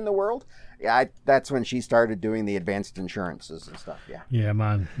coolest thing in the world. Yeah, that's when she started doing the advanced insurances and stuff. Yeah. Yeah,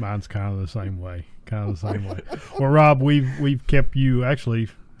 mine's kind of the same way. Well, Rob, we've kept you actually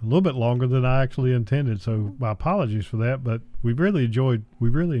a little bit longer than I actually intended, so my apologies for that. But we really enjoyed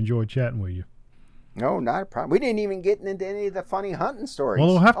chatting with you. No, not a problem. We didn't even get into any of the funny hunting stories. Well,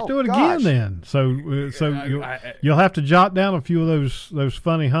 we'll have to do it again then. So you'll have to jot down a few of those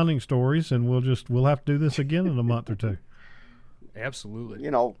funny hunting stories, and we'll have to do this again in a month or two. Absolutely.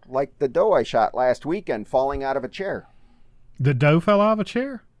 You know, like the doe I shot last weekend falling out of a chair. The doe fell out of a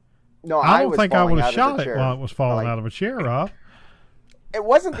chair? No, I don't think I would have shot it chair. while it was falling out of a chair, Rob. It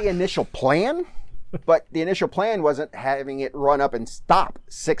wasn't the initial plan, but the initial plan wasn't having it run up and stop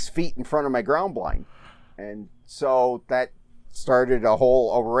 6 feet in front of my ground blind. And so that started a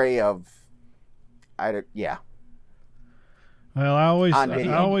whole array of, yeah. Well, I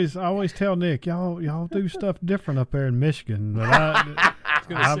always tell Nick, y'all do stuff different up there in Michigan, but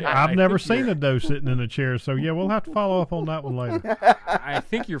I've never seen a doe sitting in a chair. So yeah, we'll have to follow up on that one later. I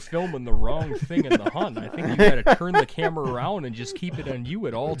think you're filming the wrong thing in the hunt. I think you got to turn the camera around and just keep it on you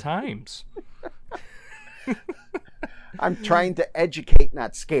at all times. I'm trying to educate,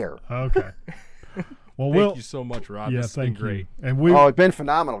 not scare. Okay. Well, thank you so much, Rob. Yeah, this has been great. And it's been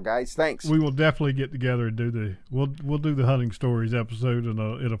phenomenal, guys. Thanks. We will definitely get together and do we'll do the hunting stories episode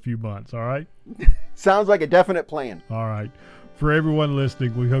in a few months. All right. Sounds like a definite plan. All right. For everyone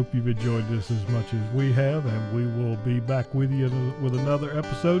listening, we hope you've enjoyed this as much as we have, and we will be back with you with another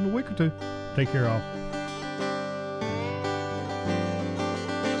episode in a week or two. Take care, all.